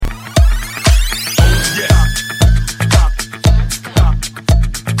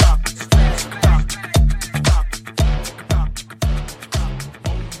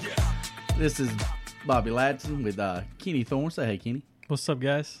This is Bobby Ladson with Kenny Thorne. Say hey, Kenny. What's up,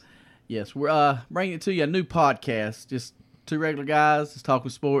 guys? Yes, we're bringing it to you a new podcast. Just two regular guys just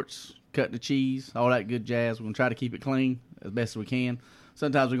talking sports, cutting the cheese, all that good jazz. We're going to try to keep it clean as best as we can.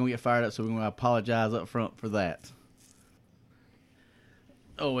 Sometimes we're going to get fired up, so we're going to apologize up front for that.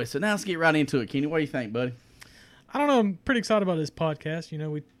 Oh, so now let's get right into it, Kenny. What do you think, buddy? I don't know. I'm pretty excited about this podcast. You know,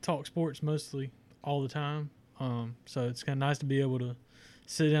 we talk sports mostly all the time. So it's kind of nice to be able to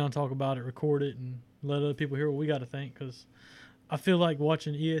sit down and talk about it, record it, and let other people hear what we got to think. Because I feel like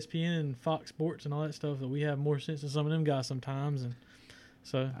watching ESPN and Fox Sports and all that stuff that we have more sense than some of them guys sometimes. And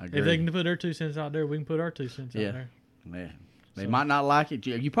so if they can put their 2 cents out there, we can put our 2 cents out there. Yeah. They might not like it.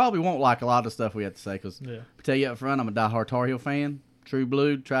 You probably won't like a lot of stuff we have to say because I tell you up front, I'm a diehard Tar Heel fan. True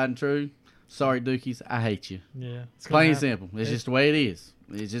blue, tried and true. Sorry, Dookies, I hate you. Yeah. It's plain and simple. It's just the way it is.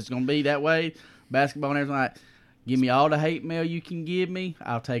 It's just going to be that way. Basketball and everything like that. Give me all the hate mail you can give me.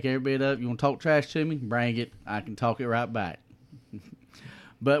 I'll take every bit of it. You want to talk trash to me? Bring it. I can talk it right back.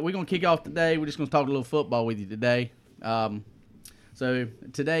 But we're going to kick off today. We're just going to talk a little football with you today. So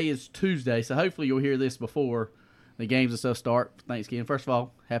today is Tuesday, so hopefully you'll hear this before the games and stuff start for Thanksgiving. First of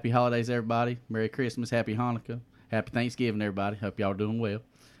all, happy holidays, everybody. Merry Christmas, happy Hanukkah. Happy Thanksgiving, everybody. Hope y'all doing well.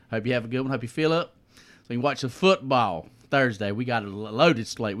 Hope you have a good one. Hope you feel up. So you can watch the football Thursday. We got a loaded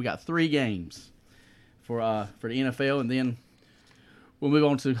slate. We got 3 games for the NFL, and then we'll move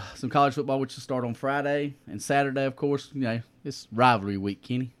on to some college football, which will start on Friday and Saturday, of course. You know, it's rivalry week,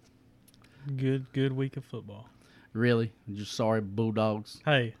 Kenny. Good week of football. Really? I'm just sorry, Bulldogs.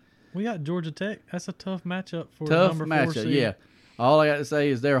 Hey, we got Georgia Tech. That's a tough matchup for Tough number 4 matchup, seed. yeah. All I got to say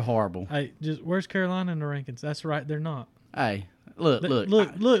is they're horrible. Hey, where's Carolina in the rankings? That's right, they're not. Hey,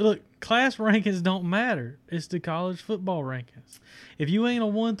 look. Class rankings don't matter. It's the college football rankings. If you ain't a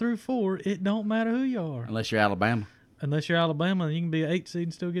 1 through 4, it don't matter who you are. Unless you're Alabama. Unless you're Alabama, you can be an 8 seed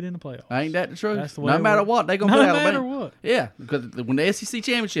and still get in the playoffs. Ain't that the truth? That's the way no matter what, they're going to put Alabama. No matter what. Yeah, because when the SEC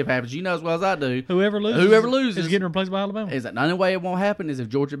championship happens, you know as well as I do. Whoever loses is getting replaced by Alabama. Is that the only way it won't happen is if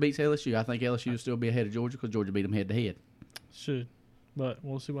Georgia beats LSU. I think LSU will still be ahead of Georgia because Georgia beat them head to head. Should, but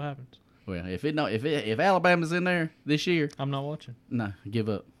we'll see what happens. Well, if Alabama's in there this year, I'm not watching. No, give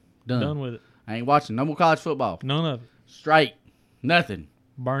up. Done with it. I ain't watching no more college football. None of it. Straight. Nothing.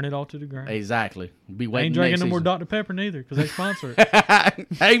 Burn it all to the ground. Exactly. Be waiting. Ain't drinking no more Dr. Pepper neither because they sponsor it.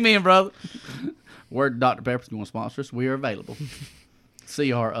 Amen, brother. Word Dr. Pepper, if you want to sponsor us, we are available.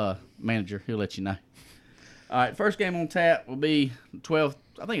 See our manager. He'll let you know. All right, first game on tap will be 12.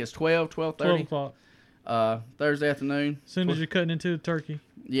 I think it's 12:30. 12 o'clock. Thursday afternoon. As soon as you're cutting into the turkey,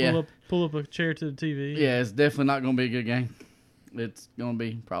 pull up a chair to the TV. Yeah, it's definitely not going to be a good game. It's going to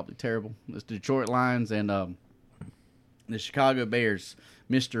be probably terrible. It's the Detroit Lions and the Chicago Bears.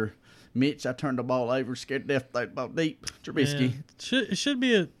 Mr. Mitch, I turned the ball over, scared to death, about deep. Trubisky. Yeah. It should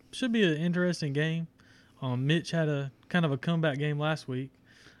be an interesting game. Mitch had a kind of a comeback game last week.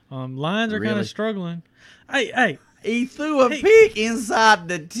 Lions are kind of struggling. Hey. He threw a pick inside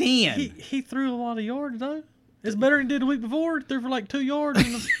the 10. He threw a lot of yards, though. It's better than he did the week before. He threw for like 2 yards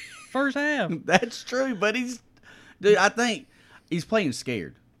in the first half. That's true, but I think he's playing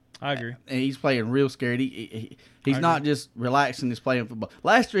scared. I agree. And he's playing real scared. He's not just relaxing, he's playing football.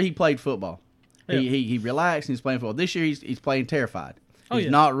 Last year he played football. Yeah. He relaxed and he's playing football. This year he's playing terrified.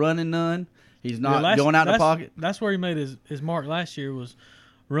 He's not running none. He's not going out in the pocket. That's where he made his mark last year was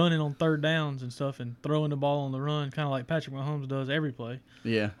running on third downs and stuff and throwing the ball on the run, kind of like Patrick Mahomes does every play.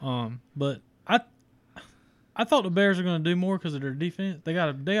 Yeah. But I thought the Bears are going to do more because of their defense. They got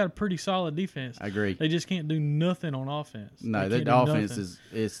a pretty solid defense. I agree. They just can't do nothing on offense. No, the offense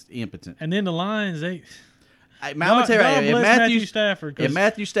is impotent. And then the Lions, if Matthew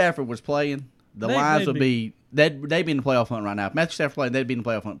Stafford was playing, the Lions would be they'd be in the playoff hunt right now. If Matthew Stafford playing, they'd be in the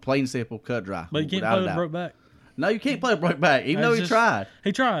playoff hunt. Plain and simple, cut dry. But you can't play with broke back. No, you can't play with broke back, even though he tried.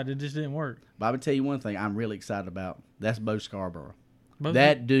 He tried. It just didn't work. But I would tell you one thing I'm really excited about. That's Bo Scarborough.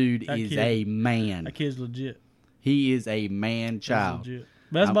 That dude is a man. That kid's legit. He is a man-child.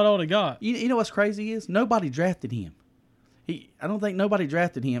 That's about all they got. You know what's crazy is? Nobody drafted him. I don't think nobody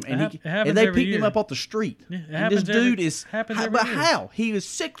drafted him. And they picked him up off the street. Yeah, and this dude is... But how? He is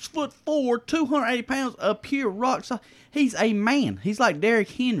 6'4", 280 pounds, a pure rock solid. He's a man. He's like Derrick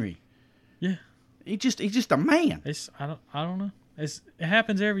Henry. Yeah. He's just a man. I don't know. It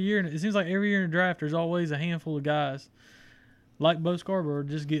happens every year. And it seems like every year in the draft, there's always a handful of guys like Bo Scarborough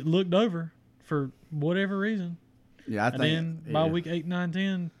just get looked over for whatever reason. Yeah, I think. And then by week 8, 9,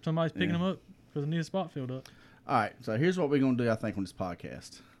 10, somebody's picking them up because they need a spot filled up. All right, so here's what we're going to do, I think, on this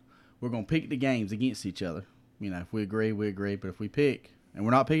podcast. We're going to pick the games against each other. You know, if we agree, we agree. But if we pick, and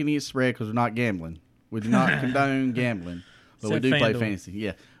we're not picking against spread because we're not gambling. We do not condone gambling, but we do play fantasy.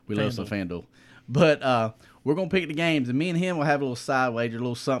 Yeah, We love some FanDuel. But we're going to pick the games, and me and him will have a little side wager, a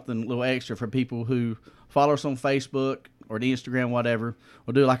little something, a little extra for people who follow us on Facebook or the Instagram, whatever.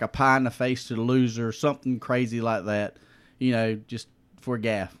 We'll do like a pie in the face to the loser, something crazy like that, just for a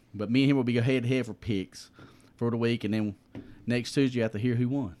gaff. But me and him will be head-to-head for picks for the week, and then next Tuesday you have to hear who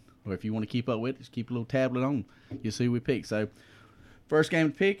won. Or if you want to keep up with it, just keep a little tablet on. You'll see who we pick. So, first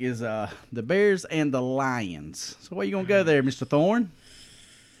game to pick is the Bears and the Lions. So, where you going to go there, Mr. Thorne?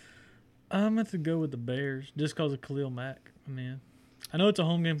 I'm going to go with the Bears just because of Khalil Mack. I mean, I know it's a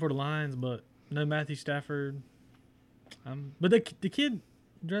home game for the Lions, but no Matthew Stafford. But the kid,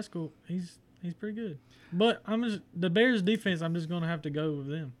 Driscoll, he's pretty good. But the Bears defense, I'm just going to have to go with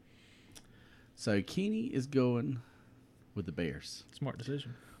them. So, Kenny is going with the Bears. Smart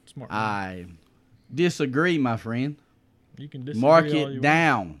decision. Smart. I disagree, my friend. You can disagree. Mark it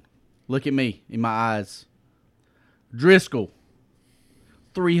down. Look at me in my eyes. Driscoll,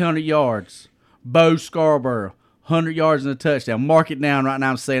 300 yards. Bo Scarborough, 100 yards and a touchdown. Mark it down right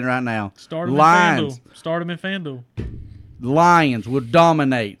now. I'm saying it right now. Start him in FanDuel. Start him in FanDuel. Lions will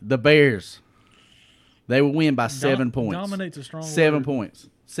dominate the Bears. They will win by 7 points. Dominate's a strong 7 word. points.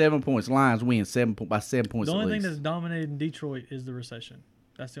 7 points. Lions win by 7 points. The at only least. thing that's dominated in Detroit is the recession.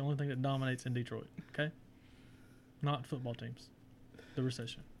 That's the only thing that dominates in Detroit. Okay, not football teams. The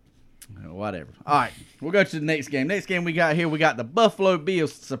recession. Whatever. All right, we'll go to the next game. Next game we got here, we got the Buffalo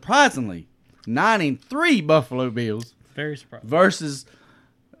Bills. Surprisingly, 9-3 Buffalo Bills. Very surprised. Versus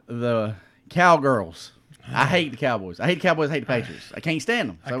the Cowgirls. I hate the Cowboys. I hate the Cowboys. I hate the Patriots. I can't stand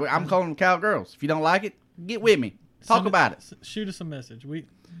them. So I'm calling them Cowgirls. If you don't like it, get with me. Talk about it. Shoot us a message.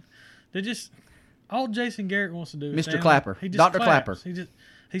 All Jason Garrett wants to do is Mr. Clapper. He just Dr. claps. Clapper.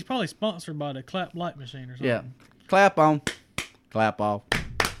 He's probably sponsored by the clap light machine or something. Yeah. Clap on. Clap off.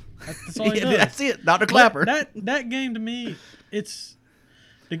 That's all he does. That's it. Dr. Clapper. That game to me, it's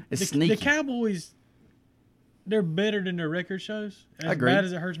sneaky. The Cowboys, they're better than their record shows. As Agreed. bad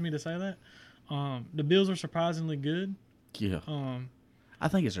as it hurts me to say that. The Bills are surprisingly good. Yeah. I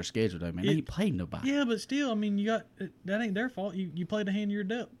think it's their schedule, though, man. They ain't played nobody. Yeah, but still, I mean, that ain't their fault. You play the hand you're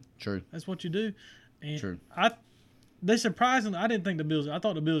dealt. True. That's what you do. And True. They surprisingly, I didn't think the Bills. I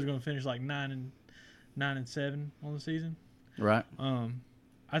thought the Bills were going to finish like 9-7 on the season. Right.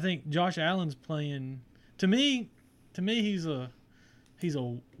 I think Josh Allen's playing. To me, he's a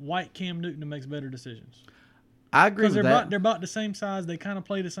white Cam Newton that makes better decisions. I agree with that. They're about the same size. They kind of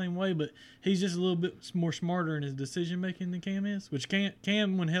play the same way, but he's just a little bit more smarter in his decision making than Cam is. Which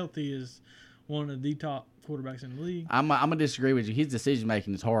Cam, when healthy, is one of the top quarterbacks in the league. I'm gonna disagree with you. His decision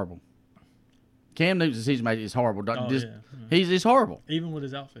making is horrible. Cam Newton's decision making is horrible. He's horrible. Even with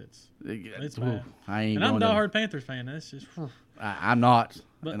his outfits, it's bad. I ain't. And I'm a diehard Panthers fan. That's just. I'm not,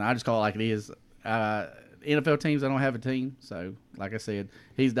 and I just call it like it is. NFL teams, I don't have a team, so like I said,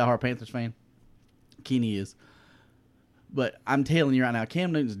 he's a diehard Panthers fan. Kenny is. But I'm telling you right now,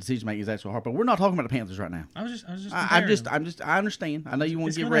 Cam Newton's decision making is actually hard. But we're not talking about the Panthers right now. I understand. I know you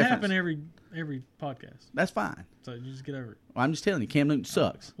want to give reference. It's going to happen every podcast. That's fine. So you just get over it. Well, I'm just telling you, Cam Newton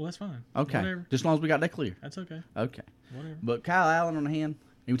sucks. Well, that's fine. Okay. Whatever. Just as long as we got that clear. That's okay. Okay. Whatever. But Kyle Allen on the hand,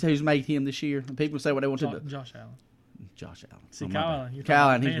 you tell you who's made him this year. And people say what they want to do. Josh Allen. Josh Allen. See, Kyle Allen.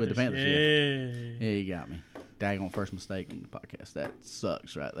 Kyle Allen, he's with the Panthers. Yeah. Yeah, you got me. Daggone first mistake in the podcast. That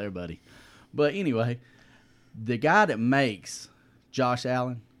sucks right there, buddy. But anyway, the guy that makes Josh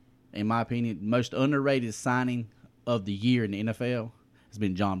Allen, in my opinion, most underrated signing of the year in the NFL has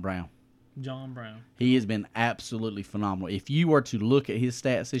been John Brown. John Brown. He has been absolutely phenomenal. If you were to look at his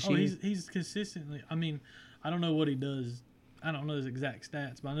stats this year. He's consistently, I mean, I don't know what he does. I don't know his exact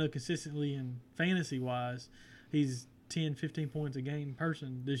stats, but I know consistently in fantasy-wise, he's 10, 15 points a game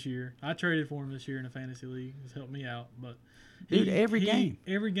person this year. I traded for him this year in a fantasy league. He's helped me out. But every game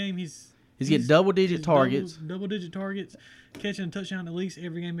he's getting double-digit targets. Double-digit targets, catching a touchdown at least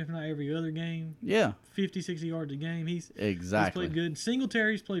every game, if not every other game. Yeah. 50, 60 yards a game. He's played good.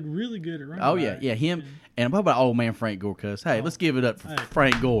 Singletary's played really good at running back. Yeah. Him. And what about old man Frank Gore, cuz? Hey, let's give it up for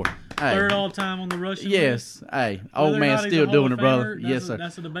Frank Gore. Hey. Third all-time on the rushing list. Hey, old man still doing it, brother. Yes, sir.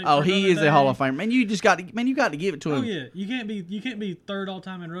 That's a debate. He is a Hall of Famer. Man, you got to give it to him. Oh yeah, you can't be third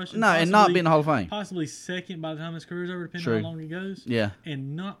all-time in rushing. No, and not be in the Hall of Fame. Possibly second by the time his career's over, depending on how long he goes. Yeah.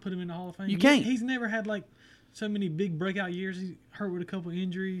 And not put him in the Hall of Fame. You can't. He's never had like so many big breakout years. He's hurt with a couple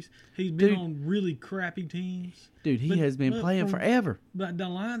injuries. He's been on really crappy teams. Dude, he has been playing forever. But the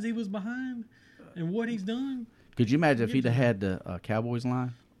lines he was behind and what he's done. Could you imagine if he'd have had the Cowboys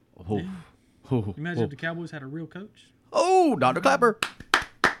line? Oh. Yeah. Imagine if the Cowboys had a real coach. Oh, Dr. Clapper.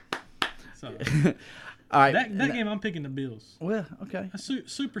 So, all right. That game, I'm picking the Bills. Well, okay. A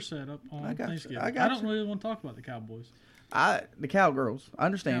super setup on Thanksgiving. I don't really want to talk about the Cowboys. The Cowgirls. I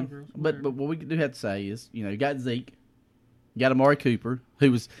understand. Cowgirls, but what we do have to say is, you got Zeke. You got Amari Cooper,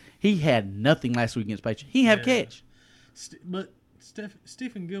 he had nothing last week against Patriots. He didn't have a catch. But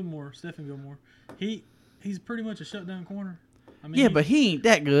Stephen Gilmore, he's pretty much a shutdown corner. I mean, but he ain't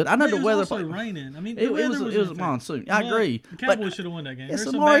that good. I know the weather. It was also raining. I mean, it was a monsoon. I agree. The Cowboys should have won that game. It's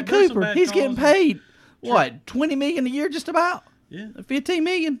Amari Cooper. He's getting paid what, $20 million a year, just about. Yeah, $15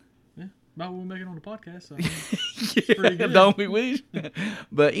 million. Yeah, about what we make it on the podcast. So, it's pretty good. Don't we wish?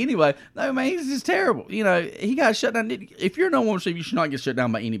 But anyway, no man, he's just terrible. He got shut down. If you're no one receiver, you should not get shut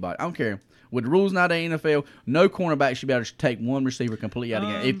down by anybody. I don't care. With the rules now in the NFL, no cornerback should be able to take one receiver completely out of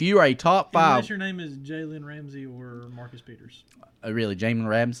the game. If you are a top 5, unless your name is Jalen Ramsey or Marcus Peters. Really, Jalen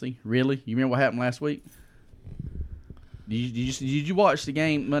Ramsey? Really? You remember what happened last week? Did you watch the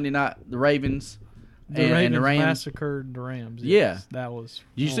game Monday night? The Ravens. And the Rams massacred the Rams. Yes, yeah, that was.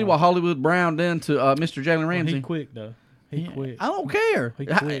 Did you see what Hollywood Brown done to Mr. Jalen Ramsey? He quit though. He quit. I don't care. He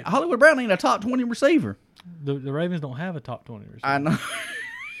quit. Hollywood Brown ain't a top 20 receiver. The Ravens don't have a top 20 receiver. I know.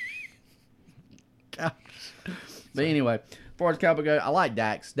 But anyway, as far as Cowboy go, I like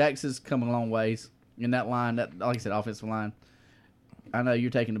Dax. Dax is coming a long ways in that line. That, like I said, offensive line. I know you're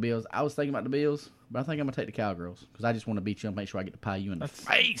taking the Bills. I was thinking about the Bills, but I think I'm gonna take the Cowgirls because I just want to beat you and make sure I get to pie you in the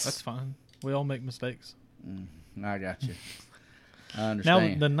face. That's fine. We all make mistakes. I got you. I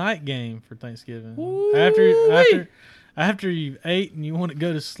understand. Now the night game for Thanksgiving. Ooh-wee. After you've ate and you want to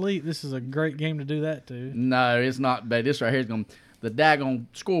go to sleep, this is a great game to do that too. No, it's not bad. This right here is going to, the daggone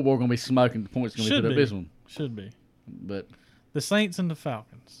scoreboard going to be smoking. The points going to be put up this one. Should be. But the Saints and the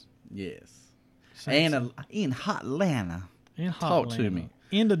Falcons. Yes. Saints and in Hot Atlanta. Talk to me.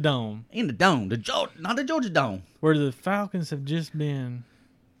 In the Dome. In the Dome. Not the Georgia Dome. Where the Falcons have just been.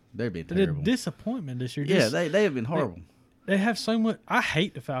 They've been terrible. A disappointment this year. Yeah, they have been horrible. They have so much. I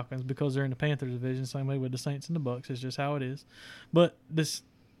hate the Falcons because they're in the Panthers division. Same way with the Saints and the Bucks. It's just how it is. But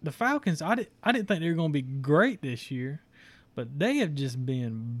the Falcons, I didn't think they were going to be great this year, but they have just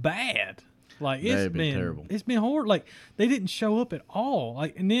been bad. Like it's been terrible. It's been horrible. Like they didn't show up at all.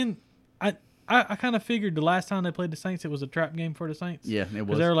 Like and then I kind of figured the last time they played the Saints, it was a trap game for the Saints. Yeah, it was.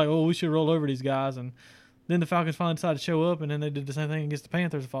 Because they were like, oh, we should roll over these guys, and then the Falcons finally decided to show up, and then they did the same thing against the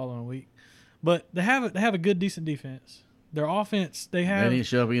Panthers the following week. But they have a good, decent defense. Their offense, they didn't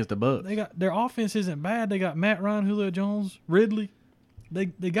show up against the Bucks. Their offense isn't bad. They got Matt Ryan, Julio Jones, Ridley. They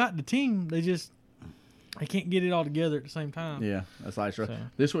got the team. They can't get it all together at the same time. Yeah, that's like so.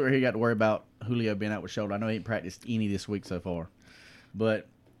 This week he got to worry about Julio being out with shoulder. I know he ain't practiced any this week so far, but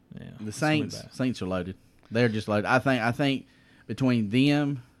the Saints are loaded. They're just loaded. I think between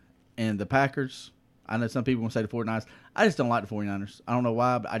them and the Packers, I know some people want to say the 49ers. I just don't like the 49ers. I don't know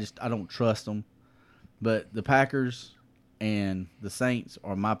why, but I don't trust them. But the Packers and the Saints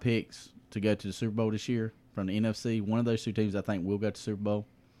are my picks to go to the Super Bowl this year from the NFC. One of those two teams I think will go to the Super Bowl.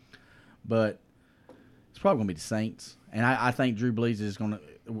 But it's probably going to be the Saints. And I think Drew Brees is going to,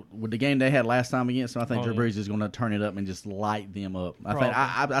 with the game they had last time against them, I think Drew Brees is going to turn it up and just light them up.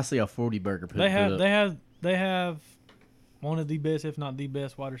 I see a 40-burger put up. They have one of the best, if not the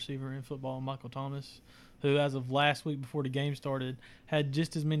best, wide receiver in football, Michael Thomas, who as of last week before the game started had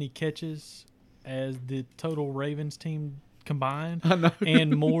just as many catches as the total Ravens team combined,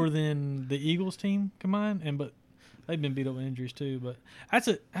 and more than the Eagles team combined. But they've been beat up with injuries too. But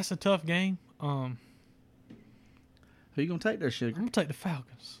that's a tough game. Who you gonna take there, Sugar? I'm gonna take the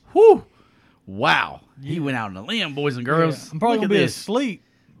Falcons. Whew! Wow, he went out on a limb, boys and girls. Yeah. I'm probably gonna be asleep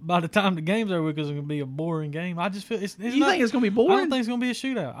by the time the game's over because it's gonna be a boring game. I just feel it's you think it's gonna be boring? I don't think it's gonna be a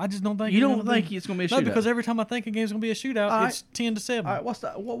shootout. I just don't think. You don't think it's gonna be a shootout? No, because every time I think a game's gonna be a shootout, it's 10-7. All right,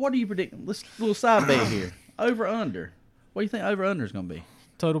 what are you predicting? Let's little side bet here. Over under. What do you think over under is gonna be?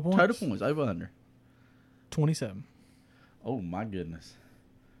 Total points. Total points. Over under. 27. Oh my goodness.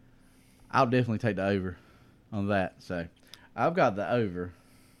 I'll definitely take the over on that. So I've got the over.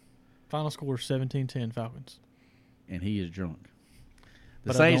 Final score 17-10 Falcons. And he is drunk.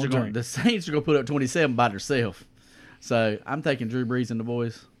 The Saints are going to put up 27 by themselves. So I'm taking Drew Brees and the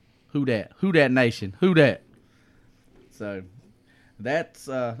boys. Who dat? Who dat nation? Who dat? So that's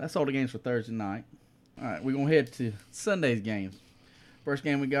all the games for Thursday night. All right, we're gonna head to Sunday's games. First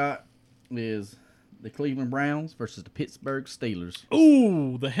game we got is the Cleveland Browns versus the Pittsburgh Steelers.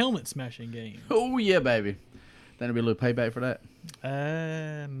 Ooh, the helmet smashing game. Oh yeah, baby. Think there'll be a little payback for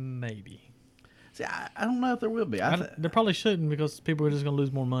that? Maybe. See, I don't know if there will be. There probably shouldn't because people are just going to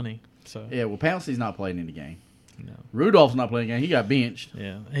lose more money. So yeah, well, Pouncey's not playing in the game. No. Rudolph's not playing the game. He got benched.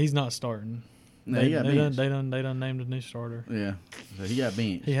 Yeah, he's not starting. No, he got benched. They done named a new starter. Yeah, so he got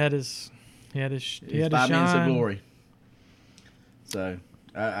benched. He had his 5 minutes of glory. So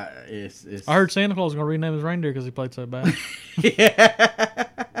It's I heard Santa Claus was going to rename his reindeer because he played so bad. Yeah,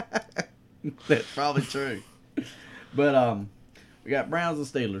 that's probably true. But we got Browns and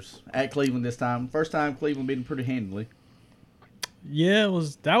Steelers at Cleveland this time. First time Cleveland beating pretty handily. Yeah,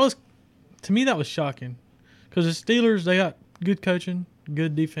 to me that was shocking because the Steelers, they got good coaching,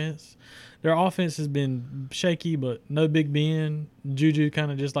 good defense. Their offense has been shaky, but no Big Ben. Juju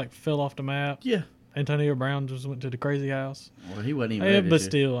kind of just like fell off the map. Yeah. Antonio Brown just went to the crazy house. Well, he wasn't even Yeah, ready but this year.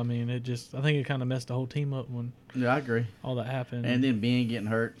 still, I mean, I think it kind of messed the whole team up when Yeah, I agree. all that happened. And then Ben getting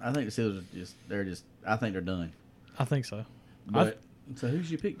hurt. I think the Steelers I think they're done. I think so. But so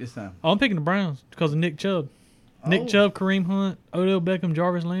who's your pick this time? I'm picking the Browns because of Nick Chubb. Nick Chubb, Kareem Hunt, Odell Beckham,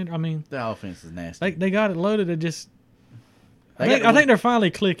 Jarvis Landry. I mean, The offense is nasty. they got it loaded. It just, They I think they're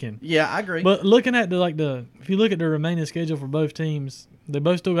finally clicking. Yeah, I agree. But looking at if you look at the remaining schedule for both teams, they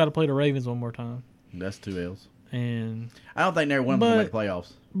both still got to play the Ravens one more time. That's 2 L's. And I don't think they're one of them to make the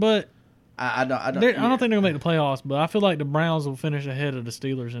playoffs. but I don't I don't think they're gonna make the playoffs. But I feel like the Browns will finish ahead of the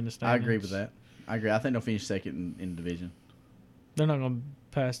Steelers in the standings. I agree with that. I agree. I think they'll finish second in the division. They're not gonna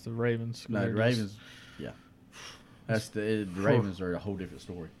pass the Ravens. No, the Ravens. Yeah, the Ravens are a whole different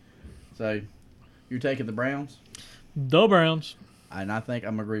story. So you're taking the Browns, The Browns. and I think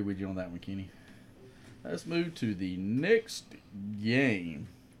I'm agree with you on that one, Kenny. Let's move to the next game.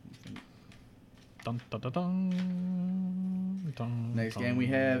 Dun, dun, dun, dun, dun, Next dun. game we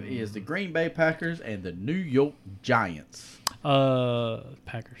have is the Green Bay Packers and the New York Giants.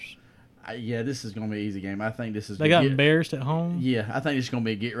 Packers. Yeah, this is going to be an easy game. I think this is. They got embarrassed at home. Yeah, I think it's going to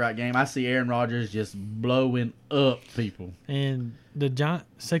be a get-right game. I see Aaron Rodgers just blowing up people. And the Giant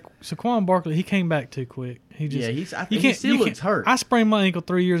Saquon Barkley, he came back too quick. He just I think he still looks hurt. I sprained my ankle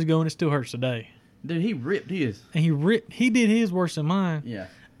 3 years ago and it still hurts today. Dude, he ripped his. And he did his worse than mine. Yeah.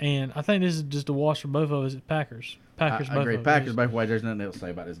 And I think this is just a wash for both of us. Packers. I both agree. of us. Packers both ways. There's nothing else to say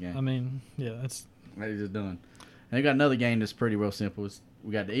about this game. I mean, yeah, that's They're just done. And they got another game that's pretty real simple.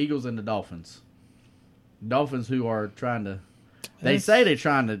 We got the Eagles and the Dolphins. Dolphins who are trying to. They say they're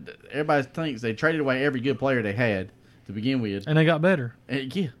trying to. Everybody thinks they traded away every good player they had to begin with. and they got better. Yeah.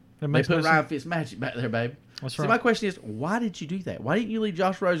 That They makes put no Ryan sense. Fitzmagic back there, baby. That's So right. my question is, why did you do that? Why didn't you leave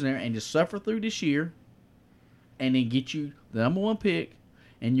Josh Rosen there and just suffer through this year, and then get you the number 1 pick,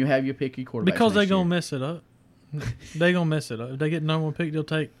 and you have your pick your quarterback? Because they're going to mess it up. They're going to mess it up. If they get number 1 pick, they'll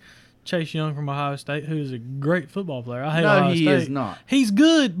take Chase Young from Ohio State, who's a great football player. I hate Ohio No, he State. is not. He's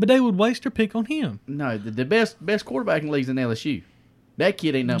good, but they would waste their pick on him. No, the best quarterback in the league's in LSU. That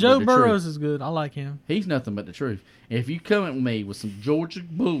kid ain't nothing Joe but the Burrows truth. is good. I like him. He's nothing but the truth. If you come at me with some Georgia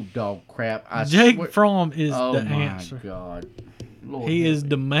Bulldog crap, I Jake swear. Fromm is Oh the my answer. God, Lord He help is me.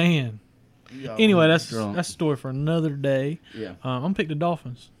 the man. Y'all Anyway, that's drunk. a story for another day. Yeah. I'm gonna pick the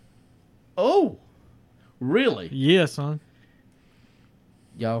Dolphins. Oh, really? Yeah, son.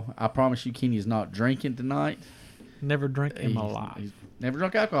 Y'all, I promise you, Kenny is not drinking tonight. Never drink in my He's life. never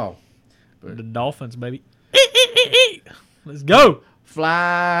drunk alcohol. The Dolphins, baby. Let's go.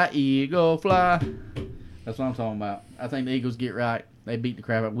 Fly, Eagle, fly. That's what I'm talking about. I think the Eagles get right. They beat the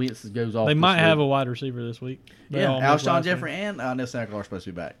crap out. Wentz goes off. They this might have week. a wide receiver this week. They Yeah, all moved Alshon last Jeffrey week. and Nelson Aguilar are supposed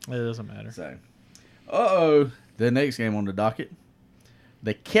to be back. It doesn't matter. So, the next game on the docket,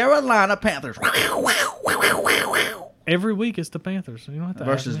 the Carolina Panthers Every week it's the Panthers. You don't have to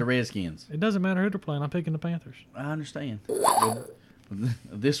versus ask the me. Redskins. It doesn't matter who they're playing. I'm picking the Panthers. I understand.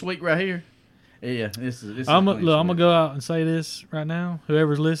 This week right here, yeah, this is. I'm gonna go out and say this right now.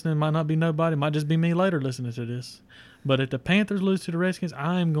 Whoever's listening might not be nobody. Might just be me later listening to this. But if the Panthers lose to the Redskins,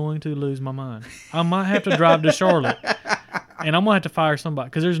 I'm going to lose my mind. I might have to drive to Charlotte, and I'm gonna have to fire somebody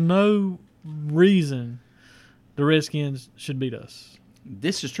because there's no reason the Redskins should beat us.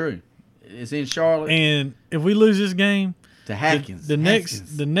 This is true. It's in Charlotte. And if we lose this game, to Haskins. the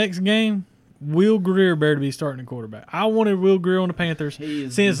next game, Will Greer better be starting the quarterback. I wanted Will Greer on the Panthers He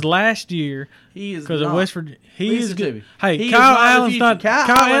is- since last year He is because of not. West Virginia. He Listen is to good. me. Hey, He is Kyle not the Allen's future. not.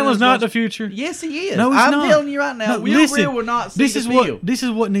 Kyle Allen's not the future. Yes, he is. No, he's I'm not. telling you right now. No, Will listen, Greer will not see this the is field. This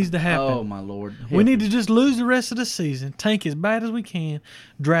is what needs to happen. Oh my Lord! We need to just lose the rest of the season, tank as bad as we can,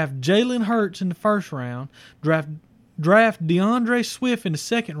 draft Jalen Hurts in the first round, draft DeAndre Swift in the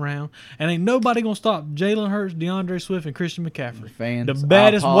second round, and ain't nobody gonna stop Jalen Hurts, DeAndre Swift, and Christian McCaffrey. Fans, The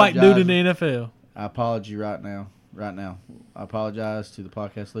baddest I white dude apologize. in the NFL. I apologize right now. I apologize to the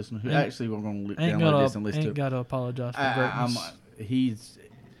podcast listener who Ain't- actually we're going to Ain't download this and listen to ain't it. gotta apologize for greatness.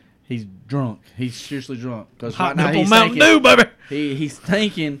 He's drunk. He's seriously drunk because Hot right now nipple he's Mountain thinking, Dew, baby. he's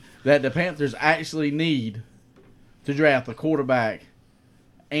thinking that the Panthers actually need to draft a quarterback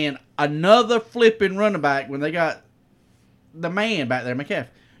and another flipping running back when they got the man back there, McCaffrey.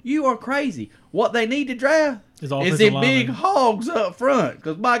 You are crazy. What they need to draft Is is them big hogs up front.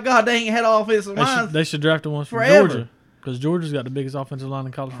 Because, my God, they ain't had offensive lines. They should draft the ones from forever. Georgia. Because Georgia's got the biggest offensive line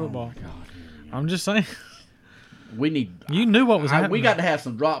in college football. My God. I'm just saying. We need. You knew what was happening. We got to have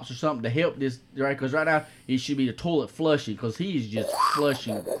some drops or something to help this, right? Because right now he should be the toilet flushing because he's just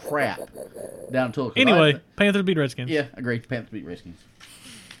flushing crap down the toilet. Anyway, Panthers beat Redskins. Yeah, I agree. Panthers beat Redskins.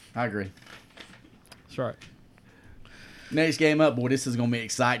 I agree. That's right. Next game up, boy. This is gonna be an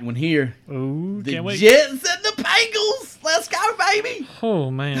exciting one here. Ooh, The can't wait. Jets and the Bengals. Let's go, baby.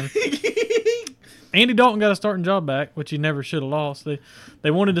 Oh man. Andy Dalton got a starting job back, which he never should have lost.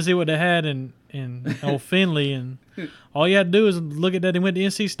 They wanted to see what they had in old Finley, and all you had to do is look at that. He went to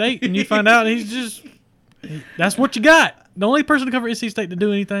NC State, and you find out that's what you got. The only person to cover NC State to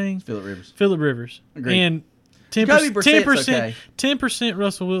do anything, Phillip Rivers. Agreed. And 10%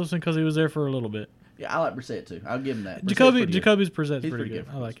 Russell Wilson because he was there for a little bit. Yeah, I like Brissett too. I'll give him that. Jacoby's Brissett's pretty good.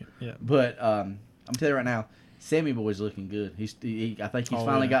 I like it. Yeah, but I'm telling you right now, Sammy Boy's looking good. I think he's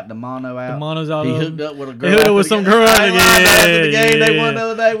finally got the mono out. The mono's out. He hooked up with a girl. He hooked up with some girl after the game. They won the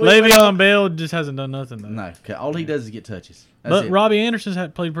other day. Le'Veon Bell just hasn't done nothing though. No, all he does is get touches. But Robbie Anderson's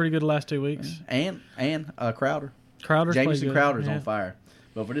played pretty good the last 2 weeks. And Crowder. Jamison Crowder's on fire.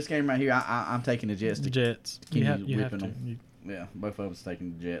 But for this game right here, I'm taking the Jets. The Jets. You have to. Yeah, both of us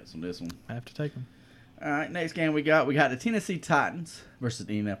taking the Jets on this one. I have to take them. All right, next game we got the Tennessee Titans versus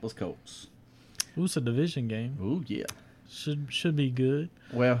the Indianapolis Colts. Ooh, it's a division game. Ooh, yeah. Should be good.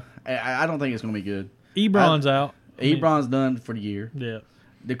 Well, I don't think it's going to be good. Ebron's out. Ebron's done for the year. Yeah.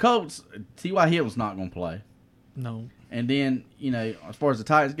 The Colts, T.Y. Hilton's not going to play. No. And then, as far as the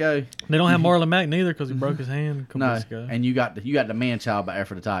Titans go, they don't have Marlon Mack neither because he broke his hand a couple weeks ago. And you got the man child back there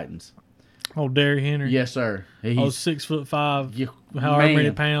for the Titans. Oh, Derrick Henry. Yes, sir. He's 6'5", however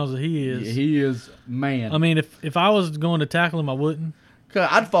many pounds he is. Yeah, he is man. I mean, if I was going to tackle him, I wouldn't.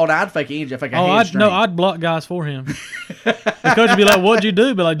 I'd fall down. I'd fake an injury. I'd block guys for him. The coach would be like, "What'd you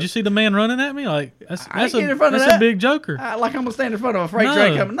do?" But did you see the man running at me? Like that's a big joker. Like I'm gonna stand in front of a freight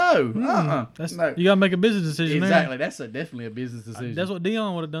train coming. No, no. You gotta make a business decision. Exactly. There. That's definitely a business decision. That's what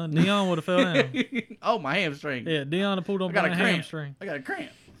Deion would have done. Deion would have fell down. Oh, my hamstring. Yeah, Deion have pulled on my hamstring. I got a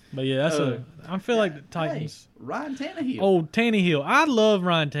cramp. But yeah, I feel like the Titans. Hey, Ryan Tannehill. Oh, Tannehill. I love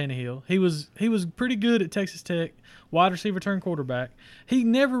Ryan Tannehill. He was pretty good at Texas Tech. Wide receiver turned quarterback. He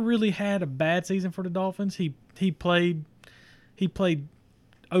never really had a bad season for the Dolphins. He played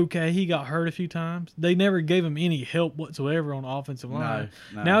okay. He got hurt a few times. They never gave him any help whatsoever on the offensive line.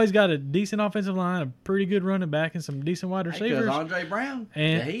 No. Now he's got a decent offensive line, a pretty good running back, and some decent wide receivers. Because Andre Brown.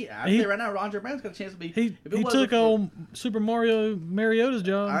 And I say right now, Andre Brown's got a chance to be. He took old Super Mariota's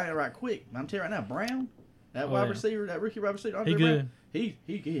job. All right, quick. I'm telling you right now, Brown, that wide receiver, that rookie wide receiver, Andre Brown. He's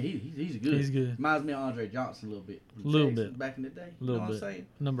good. He's good. Reminds me of Andre Johnson a little bit. Back in the day. You know what I'm saying?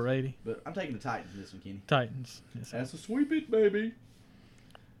 Number 80. But I'm taking the Titans this one, Kenny. Titans. Yes, that's a sweep it, baby.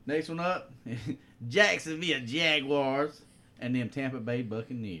 Next one up, Jacksonville Jaguars and them Tampa Bay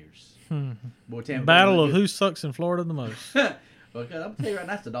Buccaneers. Boy, Battle of who sucks in Florida the most. Because I'm telling you right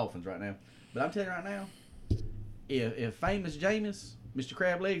now, that's the Dolphins right now. But I'm telling you right now, if famous Jameis, Mr.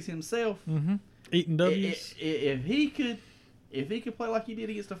 Crab Legs himself, eating W's, if he could play like he did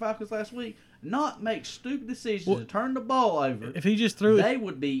against the Falcons last week, not make stupid decisions to turn the ball over, if he just threw they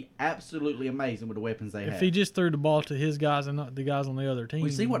would be absolutely amazing with the weapons they have. If he just threw the ball to his guys and not the guys on the other team.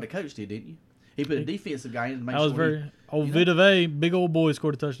 Well, you see what the coach did, didn't you? He put a defensive guy in to make sure. Vita Vea, big old boy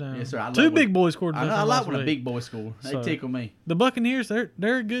scored a touchdown. Yes, sir. Two big boys scored a touchdown. I like when a big boy score. They tickle me. The Buccaneers, they're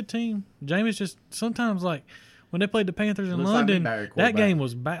a good team. Jameis just sometimes when they played the Panthers in London, that game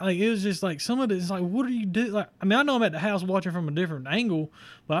was bad. Like it was just like some of it. It's like, what do you do? Like, I mean, I know I'm at the house watching from a different angle,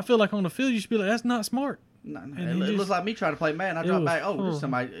 but I feel like on the field you should be like, that's not smart. No, it looks like me trying to play man. I drop back. Oh, there's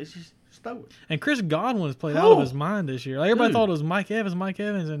somebody. It's just throw it. And Chris Godwin has played out of his mind this year. Like, everybody thought it was Mike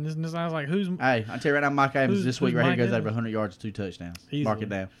Evans, and this I was like, who's? Hey, I tell you right now, Mike Evans this week right here goes over 100 yards, 2 touchdowns. Easily. Mark it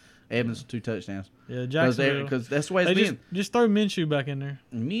down. Evans 2 touchdowns. Yeah, Jacksonville. Because that's the way it's been. Just throw Minshew back in there.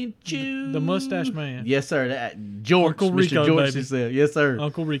 Minshew, the mustache man. Yes, sir. That George, Uncle Rico, Mr. George baby. said, yes, sir.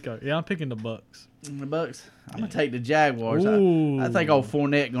 Uncle Rico. Yeah, I'm picking the Bucks. The Bucks. I'm gonna take the Jaguars. I think old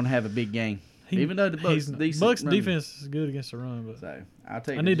Fournette gonna have a big game. Even though the Bucks defense is good against the run, but so I'll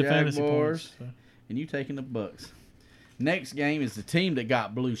take I need the Jaguars, fantasy points, so. And you taking the Bucks. Next game is the team that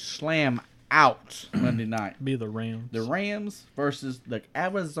got blue slam out Monday night. Be the Rams. The Rams versus the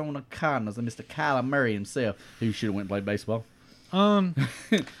Arizona Cardinals and Mr. Kyler Murray himself, who should have went and played baseball.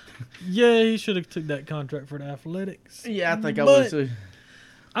 Yeah, he should have took that contract for the Athletics. Yeah, I think I would too.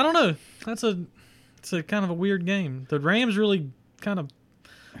 I don't know. It's a kind of a weird game. The Rams really kind of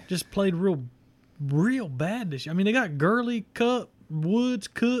just played real bad this year. I mean, they got Gurley, Cup, Woods,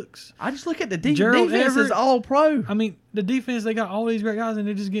 Cooks. I just look at the Gerald defense Everett. is all pro. I mean, the defense, they got all these great guys, and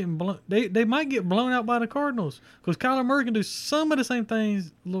they're just getting blown. They might get blown out by the Cardinals because Kyler Murray can do some of the same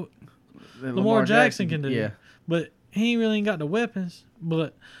things Lamar Jackson can do. Yeah. But he really ain't got the weapons.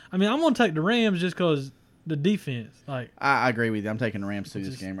 But, I mean, I'm going to take the Rams just because the defense. Like, I agree with you. I'm taking the Rams too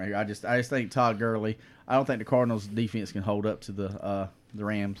this game right here. I just think Todd Gurley. I don't think the Cardinals' defense can hold up to the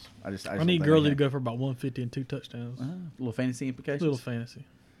Rams. I just I don't need think Gurley they to can. go for about 150 and 2 touchdowns. Little fantasy implications. Little fantasy.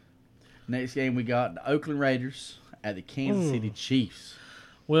 Next game we got the Oakland Raiders at the Kansas City Chiefs.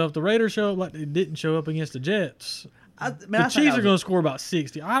 Well, if the Raiders show up like they didn't show up against the Jets, I the Chiefs are going to score about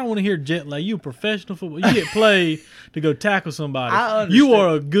 60. I don't want to hear jet lag. You a professional football. You get played to go tackle somebody. I understand. You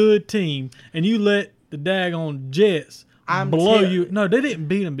are a good team, and you let the daggone Jets blow you. No, they didn't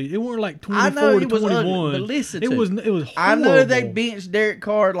beat them. It weren't like 24 to 21. Ugly, but listen, it was horrible. I know they benched Derek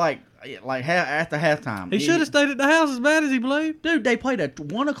Carr after halftime. He should have stayed at the house as bad as he played. Dude, they played a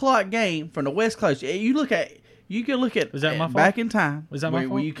 1:00 game from the West Coast. You can look at Is that my fault? back in time. Is that my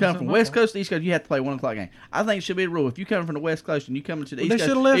fault? When you come Is that from my West fault? Coast to East Coast, you have to play 1:00 game. I think it should be a rule. If you come from the West Coast and you come to the Well, East they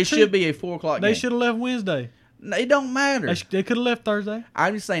shoulda Coast, left it too. should be a 4:00 game. They should have left Wednesday. It don't matter. They could have left Thursday.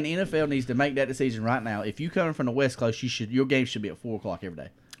 I'm just saying the NFL needs to make that decision right now. If you coming from the West Coast, your game should be at 4:00 every day.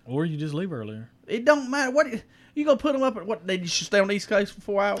 Or you just leave earlier. It don't matter. What you gonna put them up at? What they should stay on the East Coast for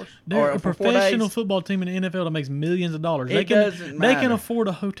 4 hours? They're or a for 4 professional days? football team in the NFL that makes millions of dollars. It doesn't They can matter. afford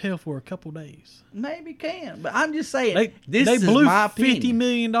a hotel for a couple days. Maybe can, but I'm just saying They this blew is my opinion. $50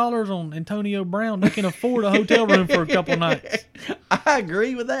 million on Antonio Brown. They can afford a hotel room for a couple nights. I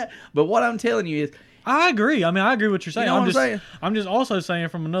agree with that, but what I'm telling you is, I agree. I mean, I agree with what you're saying. know what I'm saying? I'm just also saying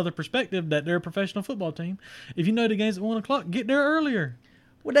from another perspective that they're a professional football team. If you know the game's at 1:00, get there earlier.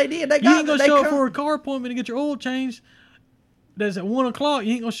 what they did, they You got. ain't gonna they show up come- for a car appointment to get your oil changed. That's at 1:00.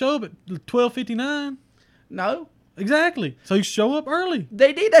 You ain't gonna show up at 12:59. No, Exactly. So you show up early.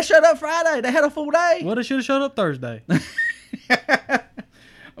 they did. They showed up Friday. They had a full day. Well, they should have showed up Thursday.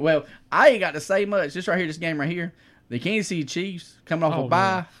 Well, I ain't got to say much. This right here, this game right here, the Kansas City Chiefs coming off a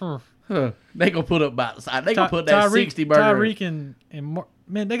bye. yeah. They gonna put up by the side. They gonna put that 60 burger. Tyreek and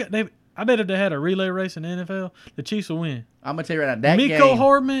man, they. I bet if they had a relay race in the NFL, the Chiefs will win. I'm gonna tell you right now, that Miko game.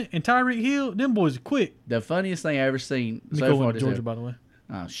 Hardman and Tyreek Hill, them boys are quick. The funniest thing I ever seen Miko so far went this to Georgia, year. by the way.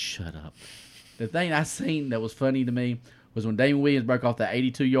 Oh, shut up. The thing I seen that was funny to me was when Damon Williams broke off that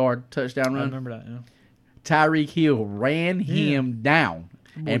 82-yard touchdown I run. remember that. Yeah. Tyreek Hill ran him down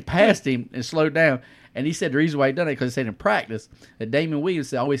and passed him and slowed down. And he said the reason why he done it because he said in practice that Damon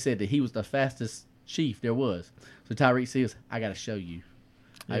Williams always said that he was the fastest Chief there was. So Tyreek says, I got to show you.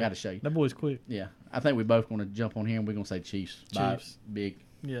 I got to show you. That boy's quick. Yeah. I think we both going to jump on here and we're going to say Chiefs. By Chiefs. big.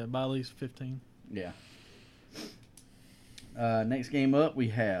 Yeah, by at least 15. Yeah. Next game up, we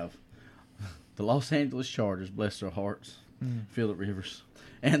have the Los Angeles Chargers, bless their hearts, Phillip Rivers,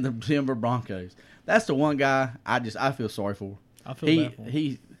 and the Denver Broncos. That's the one guy I feel sorry for. I feel bad for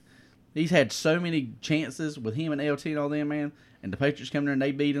him. He's had so many chances with him and LT and all them, man. And the Patriots come there and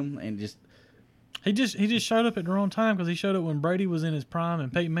they beat him and just. He just showed up at the wrong time because he showed up when Brady was in his prime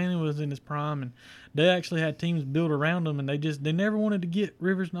and Peyton Manning was in his prime, and they actually had teams built around him, and they never wanted to get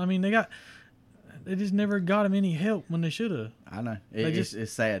Rivers. I mean, they just never got him any help when they should have. I know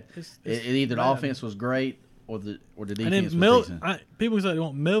it's sad. It's Either the bad. offense was great or the defense And was then decent. people say they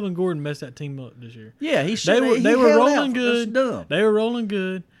want Melvin Gordon messed that team up this year. Yeah, he should. They were rolling That's good. dumb. They were rolling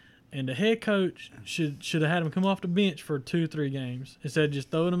good, and the head coach should have had him come off the bench for 2-3 games instead of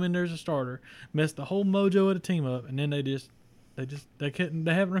just throwing him in there as a starter, messed the whole mojo of the team up, and then they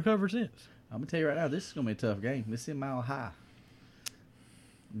haven't recovered since. I'm gonna tell you right now, this is gonna be a tough game. This is Mile High.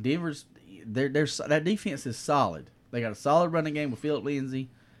 Denver's that defense is solid. They got a solid running game with Philip Lindsay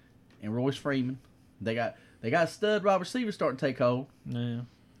and Royce Freeman. They got a stud wide receiver starting to take hold. Yeah,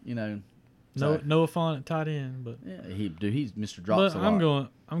 You know, Noah Font at tight end, but yeah, he's Mr. Drops but a lot.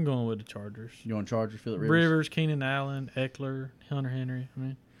 I'm going with the Chargers. You on Chargers, Philip Rivers? Rivers, Keenan Allen, Eckler, Hunter Henry. I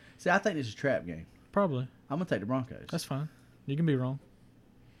mean, See, I think this is a trap game. probably I'm gonna take the Broncos. that's fine. You can be wrong.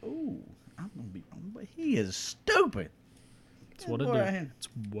 Ooh, I'm gonna be wrong, but he is stupid. That's what I boy do. right here. That's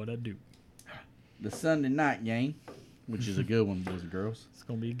what I do. The Sunday night game, which is a good one, boys and girls. It's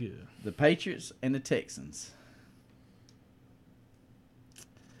gonna be good. The Patriots and the Texans.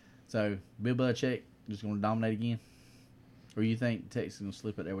 So, Bill Belichick just going to dominate again? Or you think the Texans going to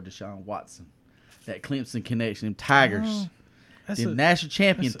slip it there with Deshaun Watson? That Clemson connection, them Tigers. Oh, that's them a- national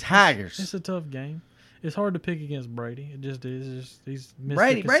champion It's Tigers. a tough game. It's hard to pick against Brady. It just is. He's missed the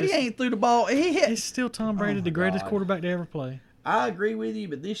Brady consistent- ain't threw the ball. He hit. He's still Tom Brady, my the greatest God. quarterback to ever play. I agree with you,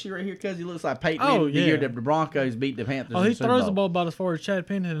 but this year right here, because he looks like Peyton Oh, Manning, the yeah. year that the Broncos beat the Panthers. Oh, in he the Super throws Bowl. the ball about as far as Chad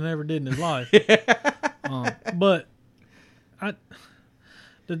Pennington ever did in his life. But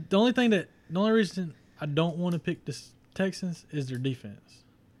The only reason I don't want to pick the Texans is their defense.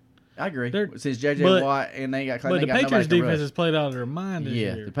 I agree. They're- Since J.J. but- Watt and they got But the Patriots defense has played out of their mind this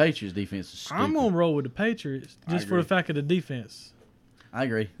year. the Patriots defense is stupid. I'm gonna roll with the Patriots just for the agree. fact of the defense, I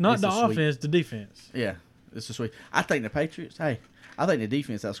agree. not It's the a sweep. offense. The defense, Yeah, it's a sweet. I think the Patriots. Hey, I think the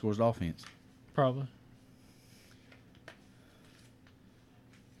defense outscores the offense. probably.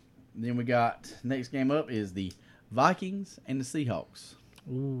 Then we got next game up is the Vikings and the Seahawks.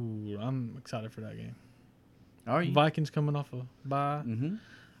 Ooh, I'm excited for that game. Are you? Vikings coming off a bye. Mm-hmm.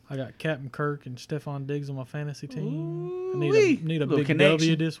 I got Captain Kirk and Stephon Diggs on my fantasy team. I Ooh-wee. need a Little big connection.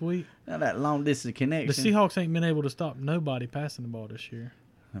 W this week. Now that long distance connection. The Seahawks ain't been able to stop nobody passing the ball this year.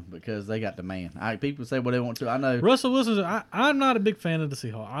 Because they got the man. People say what they want to. I know. Russell Wilson. I'm not a big fan of the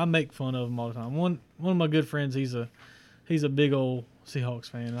Seahawks. I make fun of them all the time. One of my good friends, he's a big old Seahawks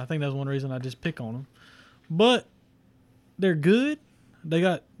fan. And I think that's one reason I just pick on them. But they're good. They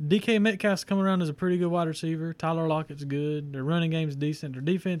got DK Metcalf's coming around as a pretty good wide receiver. Tyler Lockett's good. Their running game's decent. Their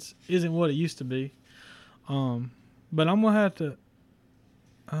defense isn't what it used to be. But I'm gonna have to.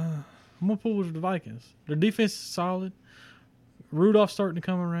 I'm gonna pull with the Vikings. Their defense is solid. Rudolph's starting to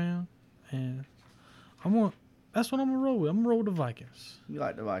come around, and that's what I'm gonna roll with. I'm gonna roll with the Vikings. You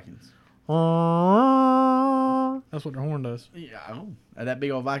like the Vikings? That's what their horn does. Yeah. Oh, that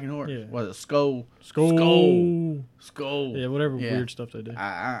big old Viking horn. Yeah. Was it skull? Skull. Skull. Yeah, whatever Yeah. weird stuff they do.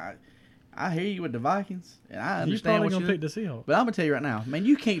 I hear you with the Vikings, and I You're understand probably what gonna you're pick the Seahawks. But I'm gonna tell you right now, man,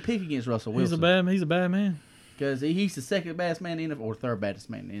 you can't pick against Russell He's Wilson. a bad man. Because he's the second best man in the NFL, or third baddest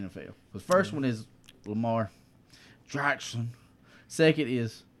man in the NFL. The first one is Lamar Jackson. Second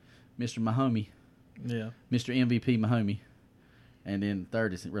is Mr. Mahomey, Yeah. Mr. MVP Mahomey. And then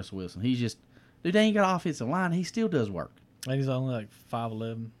third is Russell Wilson. He's just, dude, they ain't got offensive line. He still does work. And he's only like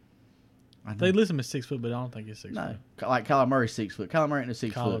 5'11". I know. They list him as 6 foot, but I don't think he's 6 No, foot. like Kyler Murray's 6 foot. Kyler Murray ain't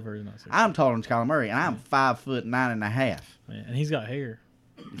 6 foot. Kyler is not 6 I'm taller than Kyler Murray, and I'm 5'9.5". foot. Man, and he's got hair.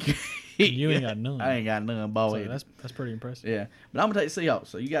 You ain't got none. I ain't got none, ball So headed. that's pretty impressive. Yeah, but I'm gonna take the Seahawks.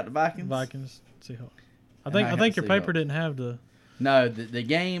 So you got the Vikings. Vikings, Seahawks. I And think I I think got your the paper Seahawks. didn't have the No, the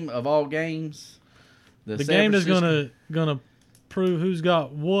game of all games. the San game that's Francisco- gonna prove who's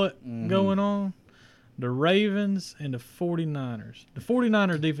got what Mhm. going on. The Ravens and the 49ers. The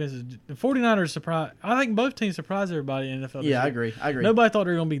 49ers defense is the 49ers surprise. I think both teams surprised everybody in the NFL. this Yeah, I year. agree. Nobody thought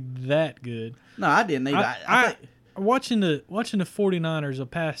they were gonna be that good. No, I didn't either. I think, Watching the 49ers the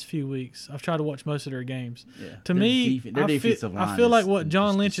past few weeks, I've tried to watch most of their games. yeah, To their me, their defensive line I feel like is what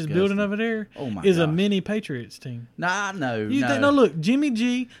John just Lynch is building disgusting. over there Oh my is a gosh. mini Patriots team. No, I know. You no. think? No, look, Jimmy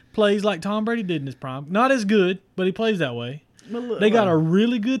G plays like Tom Brady did in his prime. Not as good, but he plays that way. But look, They got a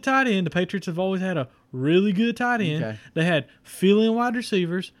really good tight end. The Patriots have always had a really good tight end. Okay. They had fill-in wide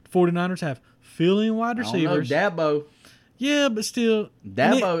receivers. The 49ers have fill-in wide I don't receivers. know, Dabo. Yeah, but still.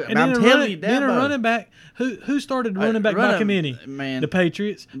 Dabo, And I'm then telling you, Then a Dabo. running back. Who started running back by committee? Man, The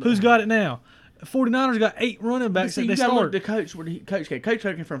Patriots. Who's got it now? 49ers got 8 running but backs see, that you they got to look start. at the coach. Where Coach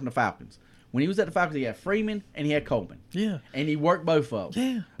came from the Falcons. When he was at the Falcons, he had Freeman and he had Coleman, Yeah. and he worked both of them.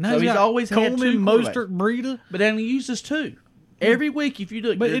 Yeah. Now So he's got always had Coleman, two quarterbacks. Mostert, Breida. But then he uses two every week. If you do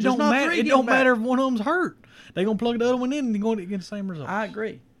it, But there's it just don't not matter. three It getting don't back. matter if one of them's hurt. They're gonna plug the other one in and they're going to get the same result. I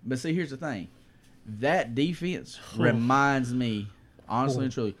agree. But see, here's the thing. That defense reminds me, honestly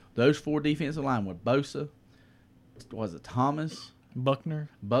and truly, those 4 defensive line with Bosa, was it Thomas, Buckner.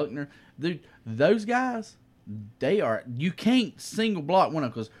 Buckner, dude, those guys, you can't single block one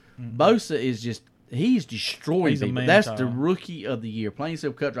of them because Bosa is just, he's destroying He's a people. man That's child. the rookie of the year. Plain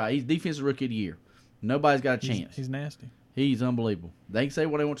simple cut dry. He's defensive rookie of the year. Nobody's got a chance. He's nasty. He's unbelievable. They can say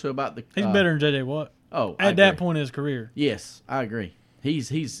what they want to about the. He's better than J.J. Watt Oh, I at that agree. point in his career. Yes, I agree. He's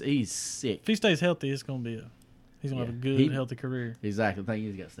sick. If he stays healthy, it's gonna be he's gonna have a good, healthy career. Exactly. The thing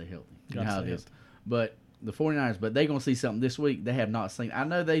is, you got to stay healthy. You know Gotta how stay it is. healthy. But the 49ers, but they're going to see something this week they have not seen. I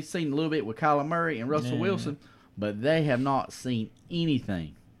know they've seen a little bit with Kyler Murray and Russell Yeah. Wilson, but they have not seen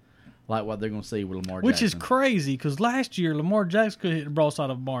anything like what they're going to see with Lamar Which is Jackson. crazy because last year Lamar Jackson could hit the broadside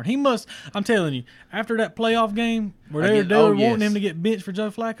of a barn. He must. I'm telling you, after that playoff game where they Again, were oh, yes. wanting him to get benched for Joe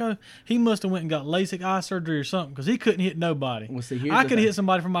Flacco, he must have went and got LASIK eye surgery or something because he couldn't hit nobody. Well, see, here's I the could thing. hit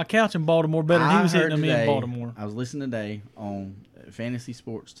somebody from my couch in Baltimore better than he was hitting them in Baltimore. I was listening today on Fantasy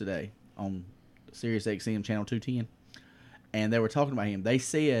Sports today on Sirius XM Channel 210, and they were talking about him. They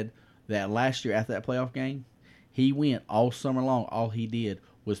said that last year after that playoff game, he went all summer long. All he did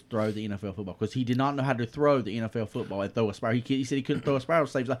was throw the NFL football because he did not know how to throw the NFL football and throw a spiral. He said he couldn't throw a spiral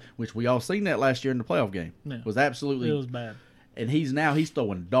to save his life, which we all seen that last year in the playoff game. Yeah. It was absolutely. It was bad. And he's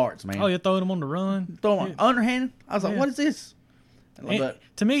throwing darts, man. Oh, you're throwing him on the run. Throwing underhanded. I was like, Yeah. what is this? And But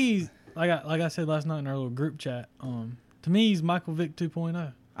to me, like I said last night in our little group chat, To me, he's Michael Vick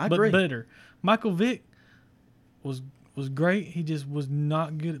 2.0. I agree. But better. Michael Vick was great. He just was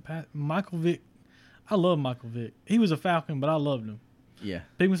not good at pass. Michael Vick, I love Michael Vick. He was a Falcon, but I loved him. Yeah.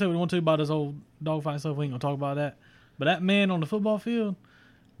 People say what they want to about his old dogfight stuff. We ain't gonna talk about that. But that man on the football field,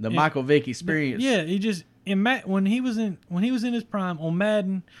 Michael Vick experience. Yeah, he just when he was in his prime on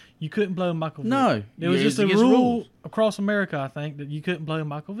Madden, you couldn't play with Michael Vick. No, there was just a rule across America, I think, that you couldn't play with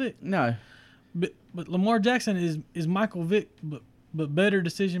Michael Vick. No, but Lamar Jackson is Michael Vick, but better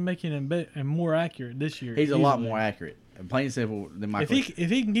decision making and more accurate this year. He's a lot more accurate and plain and simple than Michael. If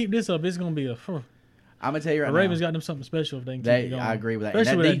he can keep this up, it's gonna be I'm gonna tell you right now. The Ravens got them something special if they can keep it going. I agree with that.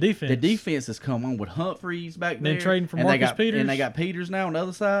 Especially with that defense. The defense has come on with Humphreys back there. Then trading for Marcus Peters. And they got Peters now on the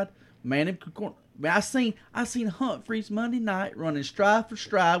other side. Man, I seen Humphreys Monday night running stride for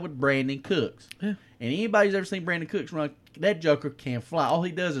stride with Brandon Cooks. Yeah. And anybody's ever seen Brandon Cooks run, that joker can fly. All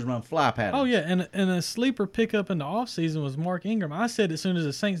he does is run fly patterns. Oh, yeah, and a sleeper pickup in the offseason was Mark Ingram. I said as soon as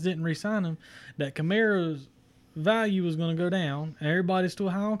the Saints didn't re-sign him that Kamara's value was going to go down, and everybody's still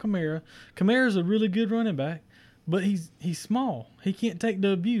high on Kamara. Kamara's a really good running back, but he's small. He can't take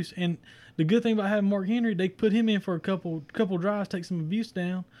the abuse. And the good thing about having Mark Henry, they put him in for a couple drives, take some abuse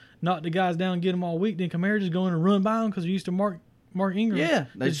down, knock the guys down, get them all weak. Then Kamara just go in and run by him because they're used to Mark Ingram. Yeah,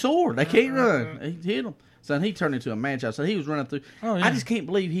 they soar. They can't run. He hit them. So he turned into a man-child. So he was running through. Oh, yeah. I just can't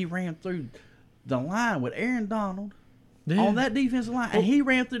believe he ran through the line with Aaron Donald Yeah. on that defensive line. And he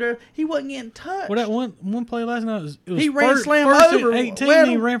ran through there. He wasn't getting touched. Well, that one play last night was he ran slam first over at 18. Weddle.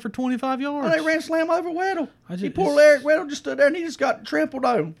 He ran for 25 yards. Well, they ran slam over Weddle. Just- Poor Eric Weddle just stood there and he just got trampled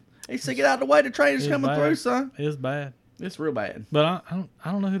on. He said, "Get out of the way. The train is It's coming bad. through, son." It's bad. It's real bad. But I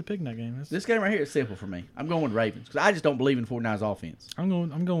don't know who to pick in that game. This game right here is simple for me. I'm going with Ravens because I just don't believe in 49ers offense. I'm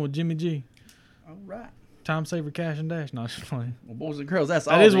going with Jimmy G. All right. Time saver, cash and dash. No, just playing. Well, boys and girls, that's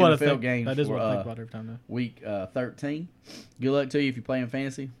all That is the what I NFL think. games That is for what I think about every time. Though. week 13. Good luck to you if you're playing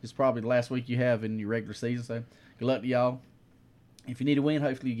fantasy. It's probably the last week you have in your regular season, so good luck to y'all. If you need a win,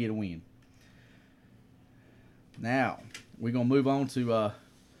 hopefully you get a win. Now, we're going to move on to a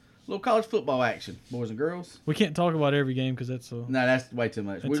little college football action, boys and girls. We can't talk about every game because that's No, that's way too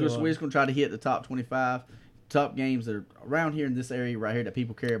much. We're just going to try to hit the top 25, top games that are around here in this area right here that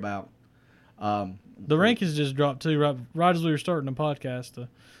people care about. The rankings just dropped too. Right as we were starting the podcast,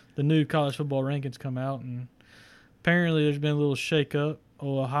 the new college football rankings come out, and apparently there's been a little shake-up.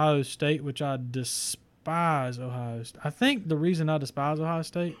 Ohio State, which I despise Ohio State. I think the reason I despise Ohio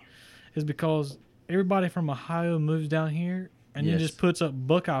State is because everybody from Ohio moves down here and then just puts up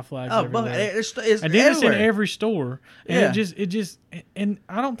Buckeye flags everywhere. It's and then it's in everywhere. every store. And it just and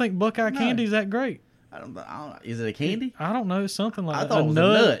I don't think Buckeye candy is that great. I don't. Is it a candy? I don't know. It's something like I that. thought it was a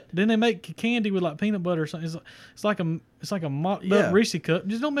nut. Then they make candy with like peanut butter or something. It's like a mocked up Reese cup.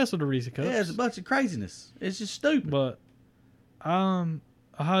 Just don't mess with the Reese cups. Yeah, it's a bunch of craziness. It's just stupid. But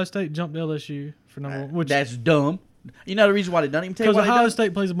Ohio State jumped LSU for number one. Which that's dumb. You know the reason why they done even tell you because why Ohio they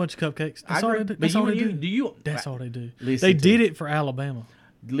State plays a bunch of cupcakes. That's all they do. That's all they do. That's all they do. They did it for Alabama.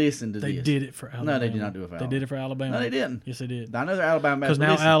 Listen to this. They did it for Alabama. No, they did not do it for Alabama. They did it for Alabama. No, they didn't. Yes, they did. I know they're Alabama. Because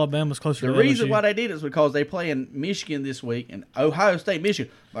now Alabama's closer to LSU. The reason why they did it is because they play in Michigan this week, and Ohio State,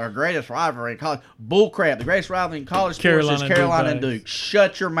 Michigan, our greatest rivalry in college. Bullcrap. The greatest rivalry in college sports is Carolina and Duke.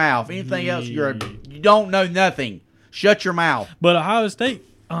 Shut your mouth. Anything else, you don't know nothing. Shut your mouth. But Ohio State,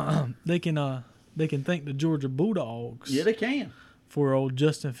 they can thank the Georgia Bulldogs. Yeah, they can. For old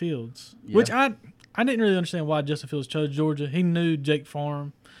Justin Fields, yeah. Which I didn't really understand why Justin Fields chose Georgia. He knew Jake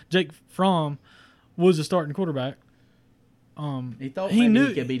Fromm was the starting quarterback. He thought he knew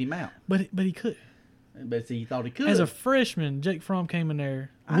he could beat him out, but he could. But see, he thought he could. As a freshman, Jake Fromm came in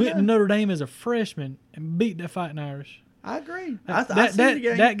there, went to Notre Dame as a freshman, and beat that Fighting Irish. I agree.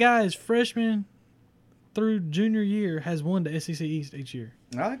 That guy is freshman through junior year has won the SEC East each year.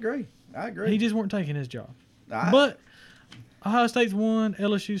 I agree. He just weren't taking his job. But Ohio State's 1,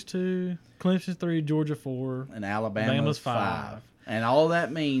 LSU's 2, Clemson's 3, Georgia 4, and Alabama's 5. And all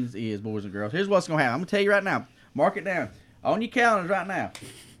that means is, boys and girls, here's what's going to happen. I'm going to tell you right now. Mark it down on your calendars right now.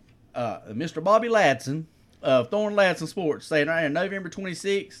 Mr. Bobby Ladson of Thorn Ladson Sports saying right here, November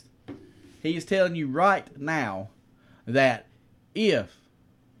 26th, he is telling you right now that if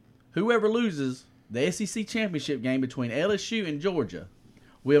whoever loses the SEC championship game between LSU and Georgia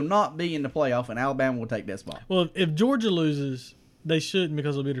will not be in the playoff, and Alabama will take that spot. Well, if Georgia loses, they shouldn't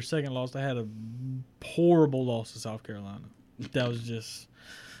because it'll be their second loss. They had a horrible loss to South Carolina. That was just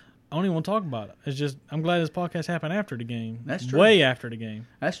 – I don't even want to talk about it. It's just – I'm glad this podcast happened after the game. That's true. Way after the game.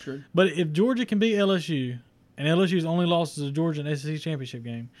 That's true. But if Georgia can beat LSU, and LSU's only loss is a Georgia and SEC championship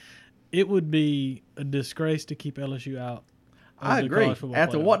game, it would be a disgrace to keep LSU out. I agree.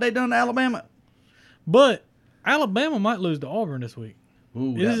 After what they done to Alabama. But Alabama might lose to Auburn this week.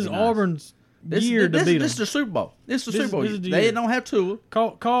 Ooh, This is that'd be nice. Auburn's year to beat them. This is the Super Bowl. This is the Super Bowl. this is the They year. don't have Tua.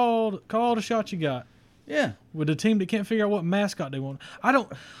 Call the shot you got Yeah. with a team that can't figure out what mascot they want. I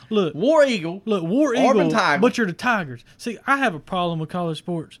don't look. War Eagle. War Auburn Eagle, Tigers. but you're the Tigers. See, I have a problem with college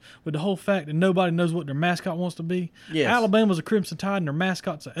sports with the whole fact that nobody knows what their mascot wants to be. Yes. Alabama's a Crimson Tide, and their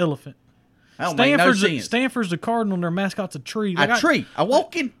mascot's an elephant. That don't make no sense. Stanford's the Cardinal, and their mascot's a tree. A tree. A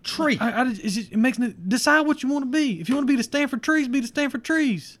walking tree. It makes decide what you want to be. If you want to be the Stanford Trees, be the Stanford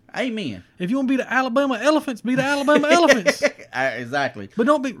Trees. Amen. If you want to be the Alabama Elephants, be the Alabama Elephants. Exactly. But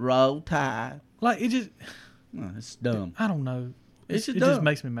don't be Roll Tide. like it. Just It's dumb. I don't know. It's just it dumb. just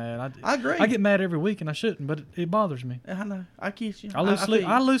makes me mad. I agree. I get mad every week, and I shouldn't, but it bothers me. I know. I kiss you. I lose sleep. feel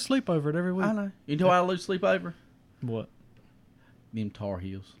I you. lose sleep over it every week. I know. You know why I lose sleep over? What? Them Tar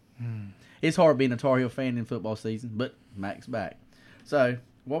Heels. It's hard being a Tar Heel fan in football season, but Mac's back. So,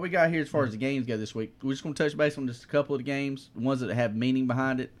 what we got here as far as the games go this week, we're just going to touch base on just a couple of the games, the ones that have meaning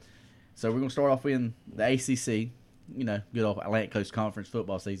behind it. So, we're going to start off in the ACC, good old Atlantic Coast Conference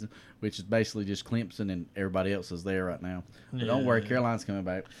football season, which is basically just Clemson and everybody else is there right now. But don't worry, Carolina's coming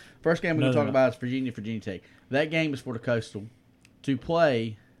back. First game we're going to talk about is Virginia Tech. That game is for the Coastal to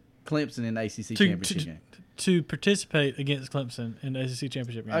play Clemson in the ACC championship game. To participate against Clemson in the ACC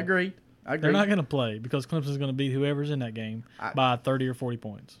championship game. I agree. They're not going to play because Clemson's going to beat whoever's in that game by 30 or 40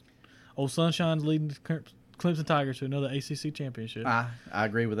 points. Old Sunshine's leading the Clemson Tigers to another ACC championship. I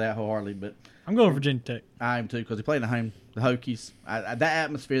agree with that wholeheartedly, but I'm going Virginia Tech. I am too because they play in the home, the Hokies. That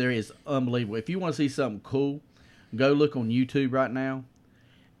atmosphere there is unbelievable. If you want to see something cool, go look on YouTube right now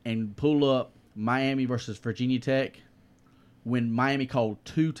and pull up Miami versus Virginia Tech when Miami called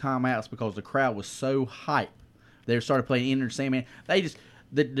 2 timeouts because the crowd was so hype. They started playing Enter Sandman. They just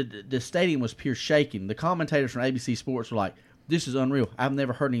the stadium was pure shaking. The commentators from ABC Sports were like, "This is unreal. I've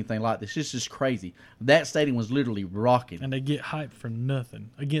never heard anything like this. This is crazy." That stadium was literally rocking. And they get hyped for nothing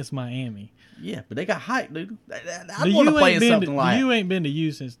against Miami. Yeah, but they got hype, dude. I want to play in something like that. You ain't been to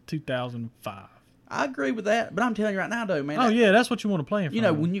U since 2005. I agree with that, but I'm telling you right now, though, man. Oh yeah, that's what you want to play in.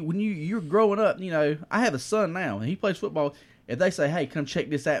 When you're growing up, I have a son now, and he plays football. If they say, "Hey, come check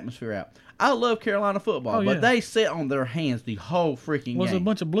this atmosphere out," I love Carolina football, but they sit on their hands the whole freaking was game. a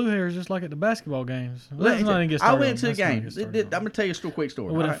bunch of blue hairs just like at the basketball games. I went to a game. I'm gonna tell you a quick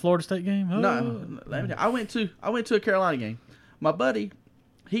story. With a Florida State game? Oh. No, I went to a Carolina game. My buddy,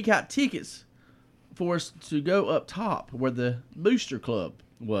 he got tickets for us to go up top where the Booster Club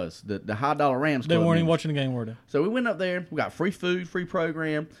was, the High Dollar Rams They Club. weren't even watching the game, were they? So we went up there. We got free food, free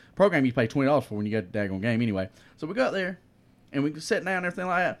program. Program you pay $20 for when you got the daggone game anyway. So we got there, and we sat down and everything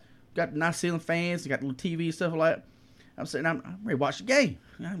like that. Got nice ceiling fans. Got little TV and stuff like that. I'm sitting down. I'm ready to watch the game.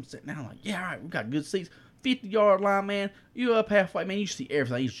 And I'm sitting down like, yeah, all right, we got good seats. 50-yard line, man. You up halfway, man. You see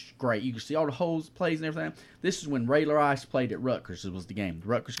everything. It's great. You can see all the holes, plays, and everything. This is when Rayler Ice played at Rutgers. It was the game.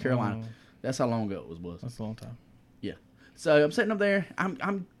 Rutgers, Carolina. Oh. That's how long ago it was. That's a long time. Yeah. So I'm sitting up there. I'm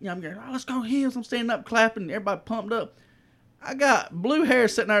going, oh, let's go Heels. I'm standing up, clapping. Everybody pumped up. I got blue hair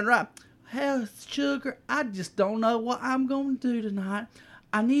sitting there and right. Hell, sugar, I just don't know what I'm going to do tonight.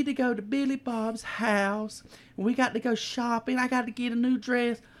 I need to go to Billy Bob's house. We got to go shopping. I got to get a new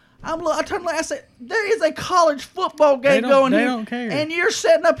dress. I turned around. I said, "There is a college football game going here, don't care. and you're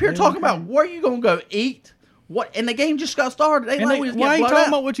sitting up here They talking don't about where you gonna go eat? What? And the game just got started. Why are you talking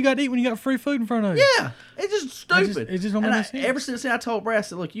about what you got to eat when you got free food in front of you? Yeah, it's just stupid. It just don't make sense. Ever since then, I told Brad, I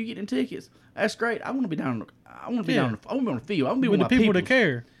said, "Look, you getting tickets? That's great. I want to be down. I want to be down. I want to be on the field. I want to be with with the my people that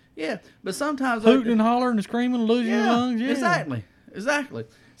care. Yeah, but sometimes Hooting and hollering and screaming and losing your lungs. Yeah, exactly.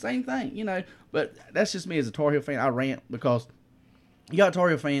 Same thing, But that's just me as a Tar Heel fan. I rant because you got Tar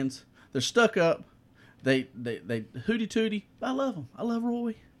Heel fans. They're stuck up. They hooty tooty. I love them. I love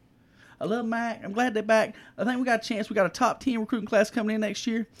Roy. I love Mac. I'm glad they're back. I think we got a chance. We got a top 10 recruiting class coming in next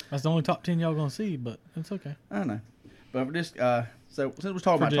year. That's the only top 10 y'all gonna see, but it's okay. I know. But for this, so since we're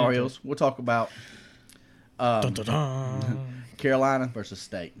talking about Tar Heels, we'll talk about Dun, dun, dun. Carolina versus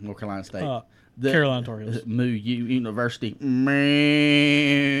State, North Carolina State. Carolina Tar Heels. University.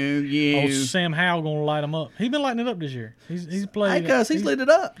 Sam Howell gonna light him up. He's been lighting it up this year. He's played. Hey, he's lit it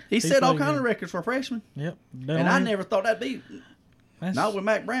up. He set all kind of records for a freshman. Yep. And I never thought that'd be. Not with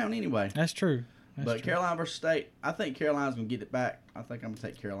Mac Brown anyway. That's true. But Carolina versus State, I think Carolina's gonna get it back. I think I'm gonna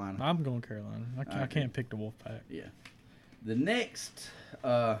take Carolina. I'm going Carolina. I can't pick the Wolfpack. Yeah. The next,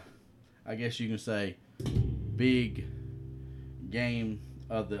 I guess you can say, big game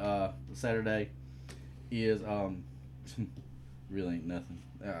of the Saturday is really ain't nothing.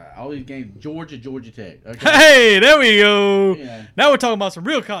 All these games, Georgia Tech. Okay. Hey, there we go. Yeah. Now we're talking about some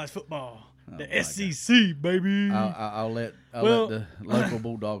real college football. Oh, The my SEC, baby. God. I'll let the local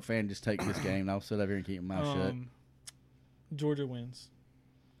Bulldog fan just take this game. And I'll sit over here and keep my mouth shut. Georgia wins.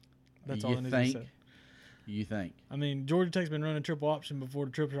 That's all You I need to think? say. You think? I mean, Georgia Tech's been running triple option before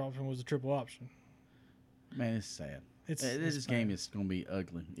the triple option was a triple option. Man, it's sad. It's This bad. game is going to be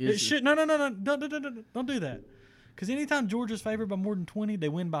ugly. It should no. Don't do that. Because anytime Georgia's favored by more than 20, they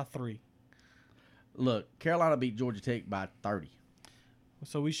win by 3. Look, Carolina beat Georgia Tech by 30.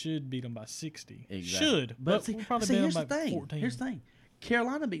 So we should beat them by 60. Exactly. Should, but see, we'll probably see, beat here's them the by thing. 14. Here's the thing.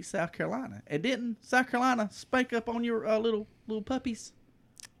 Carolina beat South Carolina, and didn't South Carolina spank up on your little puppies?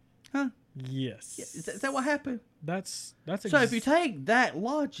 Huh? Yes. Yeah, is that what happened? That's So if you take that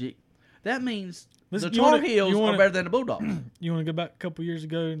logic, that means Listen, the you Tar wanna- Heels you wanna- are better than the Bulldogs. You want to go back a couple years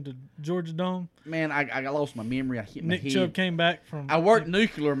ago into Georgia Dome? Man, I lost my memory. I hit my Nick head. Chubb came back from. I worked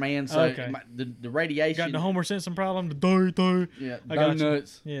nuclear, man. So Okay. the radiation. Got the Homer Simpson problem. The Yeah, I got you.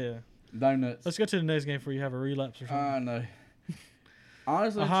 donuts. Yeah. Donuts. Let's go to the next game before you have a relapse or something. I know.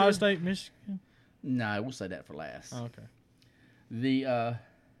 Honestly, Ohio true. State, Michigan. No, we'll say that for last. Oh, okay.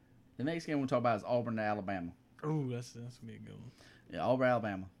 The next game we'll talk about is Auburn to Alabama. Oh, that's gonna be a good one. Yeah, Auburn,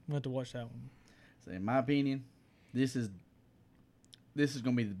 Alabama. We'll have to watch that one. So in my opinion, this is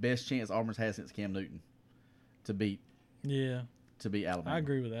going to be the best chance Auburn's had since Cam Newton to beat Yeah, Alabama. I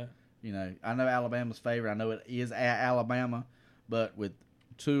agree with that. You know, I know Alabama's favorite. I know it is at Alabama, but with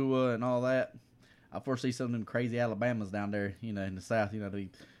Tua and all that, I foresee some of them crazy Alabamas down there. You know, in the South. You know, they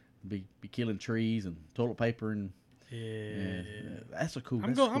be killing trees and toilet paper and Yeah. that's a cool.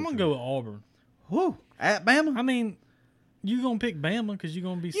 I'm gonna go with Auburn. Whoo, at Bama. I mean, you gonna pick Bama because you're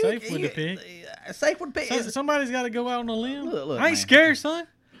gonna be safe with the pick. Safe with the pick. Somebody's got to go out on a limb. Look, I ain't man. scared, son.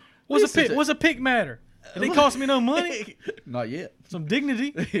 Listen to- What's a pick matter? It didn't cost me no money. Not yet. Some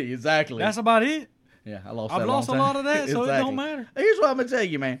dignity. Exactly. That's about it. Yeah, I lost. I've that lost a long lot time. of that, so it Exactly. don't matter. Here's what I'm gonna tell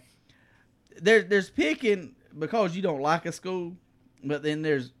you, man. There's picking because you don't like a school, but then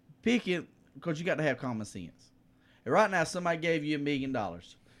there's picking because you got to have common sense. And right now, somebody gave you $1 million,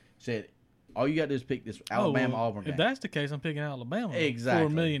 said all you got to do is pick this Alabama Auburn game. If that's the case, I'm picking Alabama Exactly. for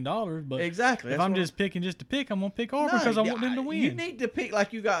 $1 million. But Exactly. if That's I'm what just picking just to pick, I'm gonna pick Auburn No, because I want them to win. You need to pick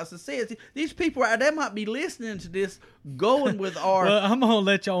like you got success. These people, they might be listening to this, going with our. Well, I'm gonna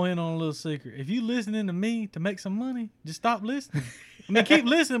let y'all in on a little secret. If you listening to me to make some money, just stop listening. I mean, keep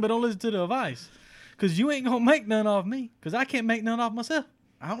listening, but don't listen to the advice, because you ain't gonna make none off me, because I can't make none off myself.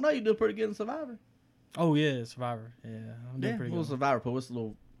 I don't know. You do pretty good in Survivor. Oh yeah, Survivor. Yeah, I'm doing Yeah, pretty little good. Survivor pool. It's a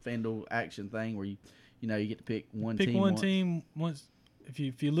little FanDuel action thing where you get to pick one Pick team. one once. team once.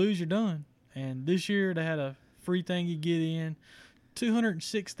 If you lose, you're done. And this year they had a free thing you get in.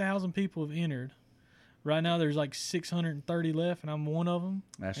 206,000 people have entered. Right now there's like 630 left, and I'm one of them.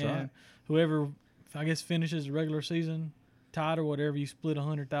 That's and right. Whoever, I guess, finishes the regular season tied or whatever, you split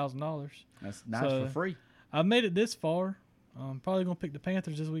 $100,000. That's nice So- for free. I've made it this far. I'm probably gonna pick the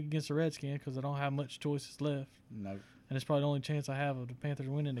Panthers this week against the Redskins because I don't have much choices left. No. And it's probably the only chance I have of the Panthers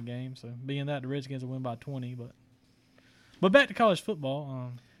winning the game. So being that, the Redskins will win by 20. But back to college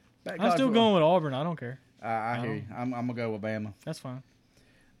football. I'm still going with Auburn. I don't care. I hear you. I'm gonna go with Bama. That's fine.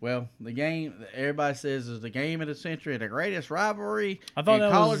 Well, the game that everybody says is the game of the century, the greatest rivalry I thought in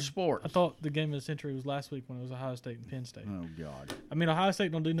that college was, sports. I thought the game of the century was last week when it was Ohio State and Penn State. Oh God. I mean, Ohio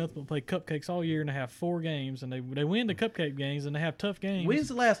State don't do nothing but play cupcakes all year, and they have 4 games, and they win the cupcake games, and they have tough games. When's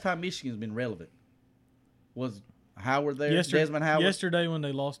the last time Michigan's been relevant? Was Howard there? Desmond Howard. Yesterday when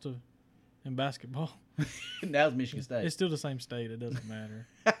they lost in basketball. That was Michigan State. It's still the same state. It doesn't matter.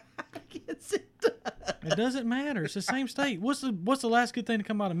 Yes, it It doesn't matter. It's the same state. What's the last good thing to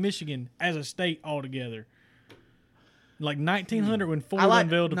come out of Michigan as a state altogether? Like 1900 when Ford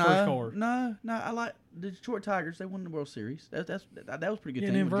unveiled the first car. No. I like the Detroit Tigers. They won the World Series. That was a pretty good Yeah,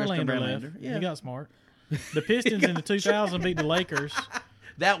 and team. then with Justin Verlander left. Yeah, He got smart. The Pistons in the 2000 beat the Lakers.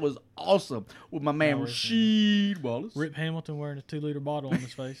 that was awesome with my man No, Rasheed Wallace. Rip Hamilton wearing a 2-liter bottle on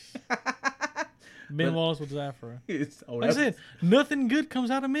his face. Ben Wallace with his afro. Like I said, nothing good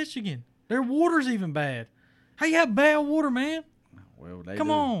comes out of Michigan. Their water's even bad. How you have bad water, man? Well, they Come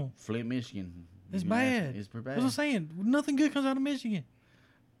do. on. Flint, Michigan. It's You can ask- bad. It's pretty That's bad. what I'm saying. Nothing good comes out of Michigan.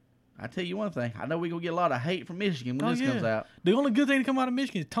 I tell you one thing. I know we're gonna get a lot of hate from Michigan when this comes out. The only good thing to come out of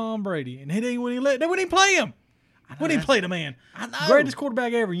Michigan is Tom Brady, and he ain't when he let. They wouldn't even play him. Wouldn't even play the man. I know. Greatest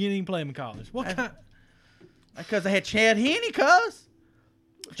quarterback ever. You didn't even play him in college. What kind? Because they had Chad Henne, cuz.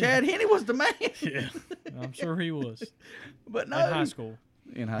 Chad Henne was the man. Yeah, I'm sure he was But no. in high school.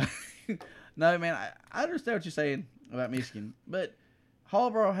 In high. No, man. I understand what you're saying about Michigan, but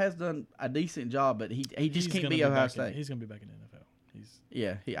Hallbrook has done a decent job, but he just He's can't gonna be Ohio back State. he's gonna be back in the NFL. He's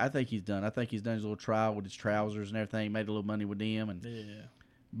Yeah, I think he's done. I think he's done his little trial with his trousers and everything. Made a little money with them and yeah.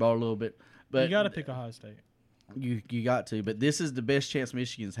 bought a little bit. But you got to pick Ohio State. You got to. But this is the best chance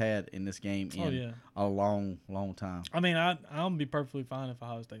Michigan's had in this game in a long, long time. I mean, I'm gonna be perfectly fine if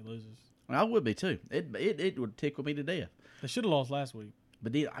Ohio State loses. I would be too. It would tickle me to death. They should have lost last week.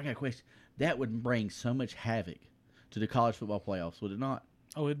 But then I got a question. That would bring so much havoc to the college football playoffs, would it not?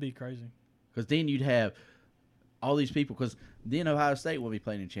 Oh, it'd be crazy. Because then you'd have all these people. Because then Ohio State would be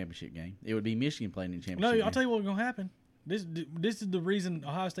playing in the championship game. It would be Michigan playing in the championship game. No, I'll tell you what's going to happen. This is the reason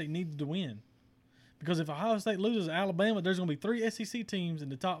Ohio State needed to win. Because if Ohio State loses Alabama, there's going to be 3 SEC teams in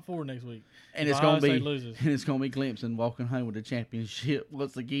the top 4 next week. And it's going to be Clemson walking home with the championship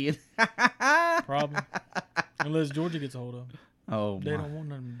once again. Probably. Unless Georgia gets a hold of them. Oh, they don't want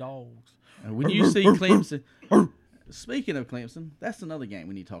them dogs. When you see Clemson, speaking of Clemson, that's another game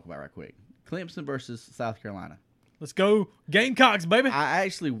we need to talk about right quick. Clemson versus South Carolina. Let's go Gamecocks, baby. I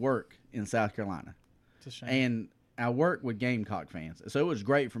actually work in South Carolina. It's a shame. And I work with Gamecock fans. So it was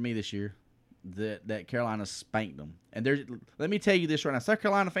great for me this year that Carolina spanked them. And let me tell you this right now. South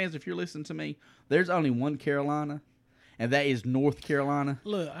Carolina fans, if you're listening to me, there's only one Carolina, and that is North Carolina.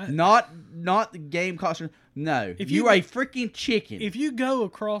 Look, not the Gamecocks. No, if you're a freaking chicken. If you go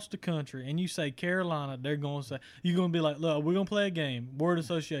across the country and you say Carolina, they're going to say, you're going to be like, look, we're going to play a game, word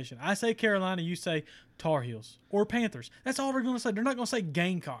association. I say Carolina, you say Tar Heels or Panthers. That's all they're going to say. They're not going to say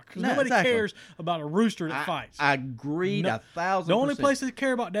Gamecock because nobody cares about a rooster that fights. I agreed 1,000%. The only place that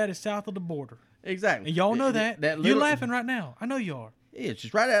care about that is south of the border. Exactly. And y'all know that. You're laughing right now. I know you are. Yeah, it's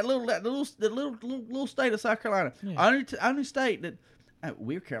just right at the little state of South Carolina. Yeah. Only state that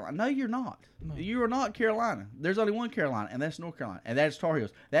we're Carolina. No, you're not. No. You are not Carolina. There's only one Carolina, and that's North Carolina, and that's Tar Heels.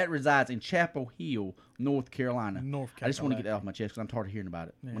 That resides in Chapel Hill, North Carolina. I just want to get that off my chest because I'm tired of hearing about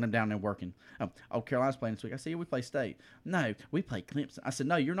it when I'm down there working. Carolina's playing this week. I said, yeah, we play state. No, we play Clemson. I said,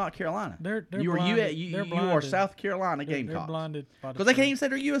 no, you're not Carolina. They're blinded. You are South Carolina Gamecocks. They're blinded because they can't even say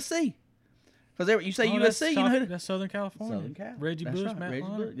they're USC. Because you say USC, you know who? That's Southern California. Southern Cal. Reggie Bush, right. Matt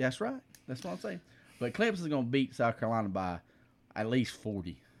Leinart. That's right. That's what I'm saying. But Clemson's going to beat South Carolina by at least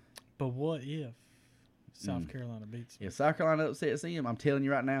 40. But what if South Carolina beats them? If South Carolina upsets them, I'm telling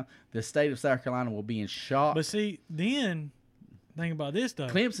you right now, the state of South Carolina will be in shock. But see, then, think about this, though.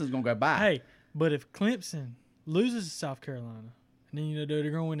 Clemson's going to go by. Hey, but if Clemson loses to South Carolina, and then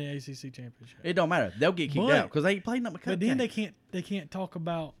they're going to win the ACC championship. It don't matter. They'll get kicked out because they ain't played nothing. But then they can't talk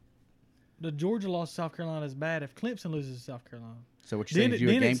about the Georgia loss to South Carolina is bad if Clemson loses to South Carolina. So what you're saying is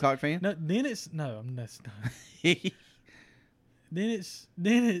you're a Gamecock fan? No, that's not. Then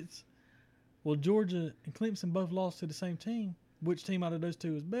it's well, Georgia and Clemson both lost to the same team. Which team out of those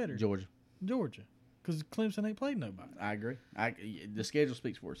two is better? Georgia, because Clemson ain't played nobody. I agree. The schedule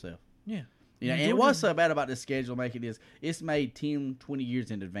speaks for itself. Yeah. And what's so bad about this schedule making is it's made 10, 20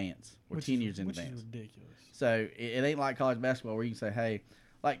 years in advance or 10 years in advance. Which is ridiculous. So it ain't like college basketball where you can say, hey,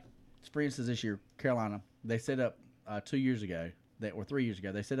 like for instance this year, Carolina, they set up 2 years ago, or 3 years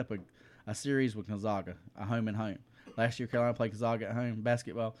ago, they set up a series with Gonzaga, a home and home. Last year, Carolina played Gonzaga at home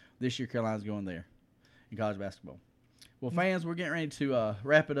basketball. This year, Carolina's going there in college basketball. Well, fans, we're getting ready to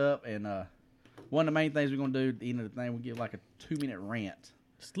wrap it up. And one of the main things we're going to do at the end of the thing, we'll give like a 2-minute rant.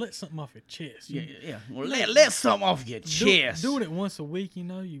 Just let something off your chest. Yeah. Well, let something off your chest. Doing it once a week,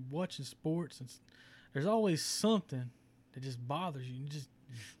 you watching sports, and there's always something that just bothers you.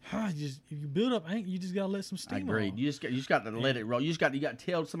 If you build up anger, you just gotta let some steam. I agree. Off. You just got to let it roll. You got to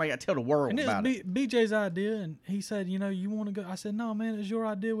tell somebody. Got to tell the world about it. BJ's idea, and he said, you want to go. I said, no, man, it's your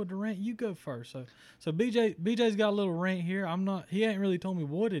idea with the rant. You go first. So BJ's got a little rant here. He ain't really told me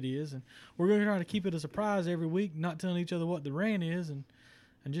what it is, and we're gonna try to keep it a surprise every week, not telling each other what the rant is, and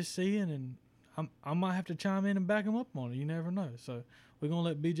just seeing. And I might have to chime in and back him up on it. You never know. So we're gonna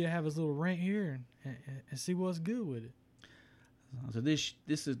let BJ have his little rant here and see what's good with it. So this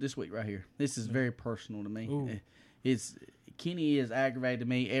is this week right here. This is very personal to me. Ooh. Kenny is aggravated to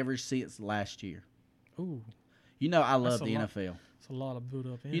me ever since last year. Ooh. I love the NFL. It's a lot of boot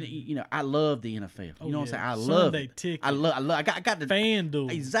up in. I love the NFL. You know what I'm saying? I Sunday love it. Ticket. I got the FanDuel.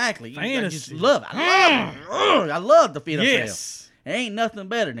 Exactly. Fantasy. I just love it. I love the NFL. Yes. It ain't nothing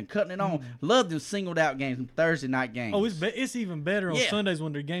better than cutting it on. Love them singled out games, them Thursday night games. Oh, it's even better on Sundays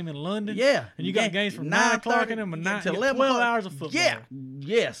when they're game in London. Yeah. And you got games from 9 o'clock in them and 12 hours of football. Yeah.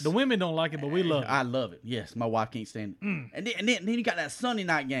 Yes. The women don't like it, but we love it. I love it. Yes. My wife can't stand it. And then you got that Sunday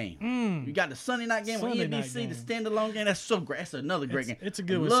night game. You got the Sunday night game on NBC, the standalone game. That's so great. That's another great game. It's a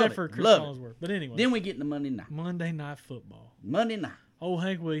good one, except for Chris Collinsworth. But anyway. Then we get to Monday night. Monday Night Football. Monday night. Oh,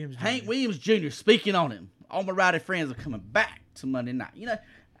 Hank Williams Jr. Hank Williams Jr. Speaking on him. All my rowdy friends are coming back to Monday night.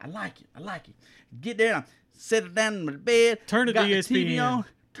 I like it. Get there and set it down in my bed. Turn it to ESPN. The TV on.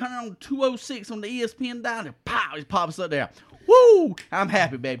 Turn it on 206 on the ESPN dial. And pow, it pops up there. Woo! I'm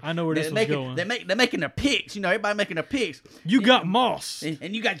happy, baby. I know where this was going. They're making their picks. You know, everybody making their picks. You got Moss.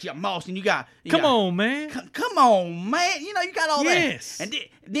 And you got your Moss, and you got. Come on, man. Come on, man. You know, you got all that. Yes. And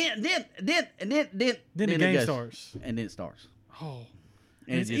then the game starts. And then it starts. Oh.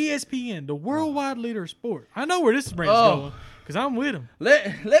 And it's ESPN, the worldwide leader of sport. I know where this brand's going because I'm with him.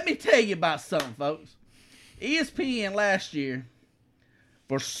 Let me tell you about something, folks. ESPN last year,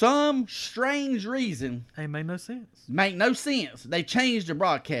 for some strange reason, made no sense. They changed the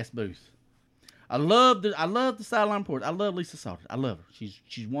broadcast booth. I love the sideline reporter. I love Lisa Salter. I love her.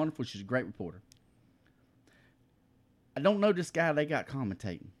 She's wonderful. She's a great reporter. I don't know this guy they got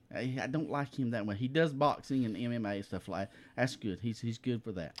commentating. I don't like him that way. He does boxing and MMA and stuff like that. That's good. He's good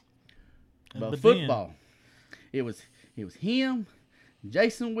for that. But football, it was him,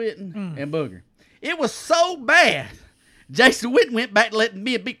 Jason Witten, and Booger. It was so bad. Jason Witten went back to letting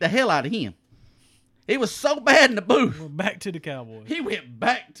me beat the hell out of him. It was so bad in the booth. We're back to the Cowboys. He went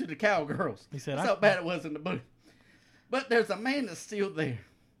back to the Cowgirls. He said, "That's how bad it was in the booth." But there's a man that's still there.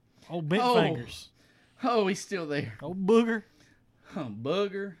 Old bent fingers. Oh, he's still there. Old Booger.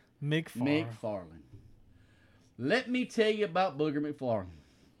 Booger McFarland. Let me tell you about Booger McFarland.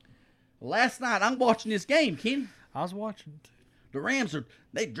 Last night, I'm watching this game, Kenny. I was watching it. The Rams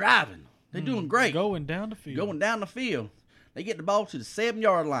they driving. They're doing great. Going down the field. They get the ball to the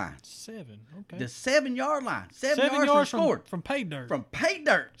 7-yard line. 7, okay. The 7-yard line. 7 yards scored. From pay dirt. From pay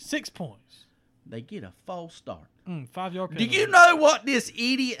dirt. 6 points. They get a false start. 5-yard penalty. Do you know what this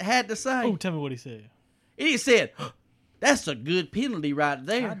idiot had to say? Oh, tell me what he said. Idiot said, "That's a good penalty right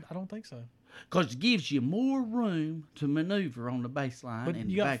there." I don't think so. Because it gives you more room to maneuver on the baseline and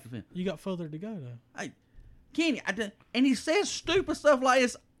the back of it. You got further to go, though. Hey, Kenny, and he says stupid stuff like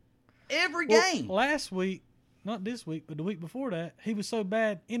this every game. Last week, not this week, but the week before that, he was so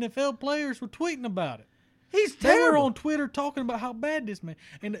bad, NFL players were tweeting about it. He's terrible. They were on Twitter talking about how bad this man.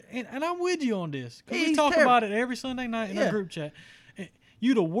 And I'm with you on this. Because we talk terrible. about it every Sunday night in our group chat.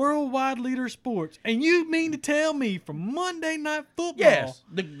 You the worldwide leader of sports. And you mean to tell me from Monday Night Football. Yes,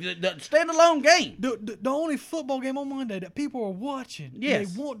 the standalone game. The only football game on Monday that people are watching.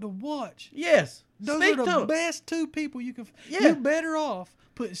 Yes. They want to watch. Yes. Those are the best two people you can. Yeah. You're better off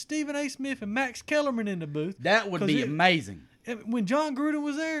putting Stephen A. Smith and Max Kellerman in the booth. That would be amazing. When John Gruden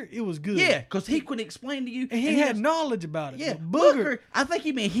was there, it was good. Yeah, because he could explain to you. And he had knowledge about it. Yeah, Booger, I think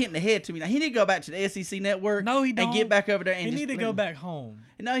he been hitting the head to me. Now, he need to go back to the SEC network. No, he don't. And get back over there. And he need to go back home.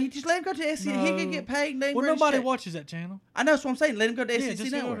 No, he just let him go to the SEC. No. He can get paid. And nobody watches that channel. I know, that's what I'm saying. Let him go to the SEC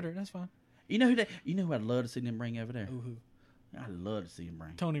just network. go over there. That's fine. You know who I'd love to see them bring over there? Who? I'd love to see him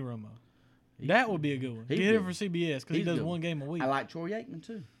bring. Tony Romo. That would be a good one. Get him for CBS because he does one game a week. I like Troy Aikman,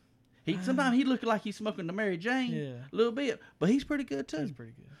 too. Sometimes he looking like he's smoking the Mary Jane a little bit, but he's pretty good too. He's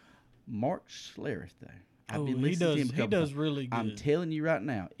pretty good. Mark Schlereth there. I've been listening to him. He does really good. I'm telling you right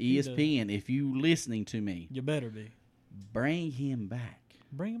now, ESPN, if you listening to me, you better be. Bring him back.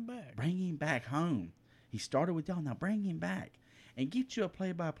 Bring him back. Bring him back home. He started with y'all. Now bring him back and get you a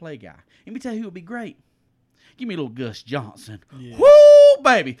play-by-play guy. Let me tell you who would be great. Give me a little Gus Johnson. Yeah. Woo,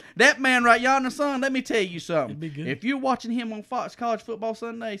 baby. That man right yonder, son, let me tell you something. It'd be good. If you're watching him on Fox College Football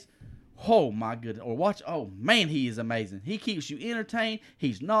Sundays, oh my goodness. Or watch, oh man, he is amazing. He keeps you entertained.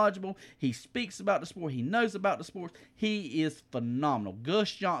 He's knowledgeable. He speaks about the sport. He knows about the sports. He is phenomenal.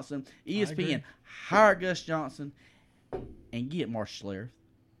 Gus Johnson, ESPN, hire Gus Johnson and get Mark Schlereth.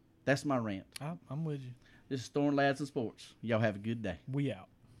 That's my rant. I'm with you. This is Thorn Lads and Sports. Y'all have a good day. We out.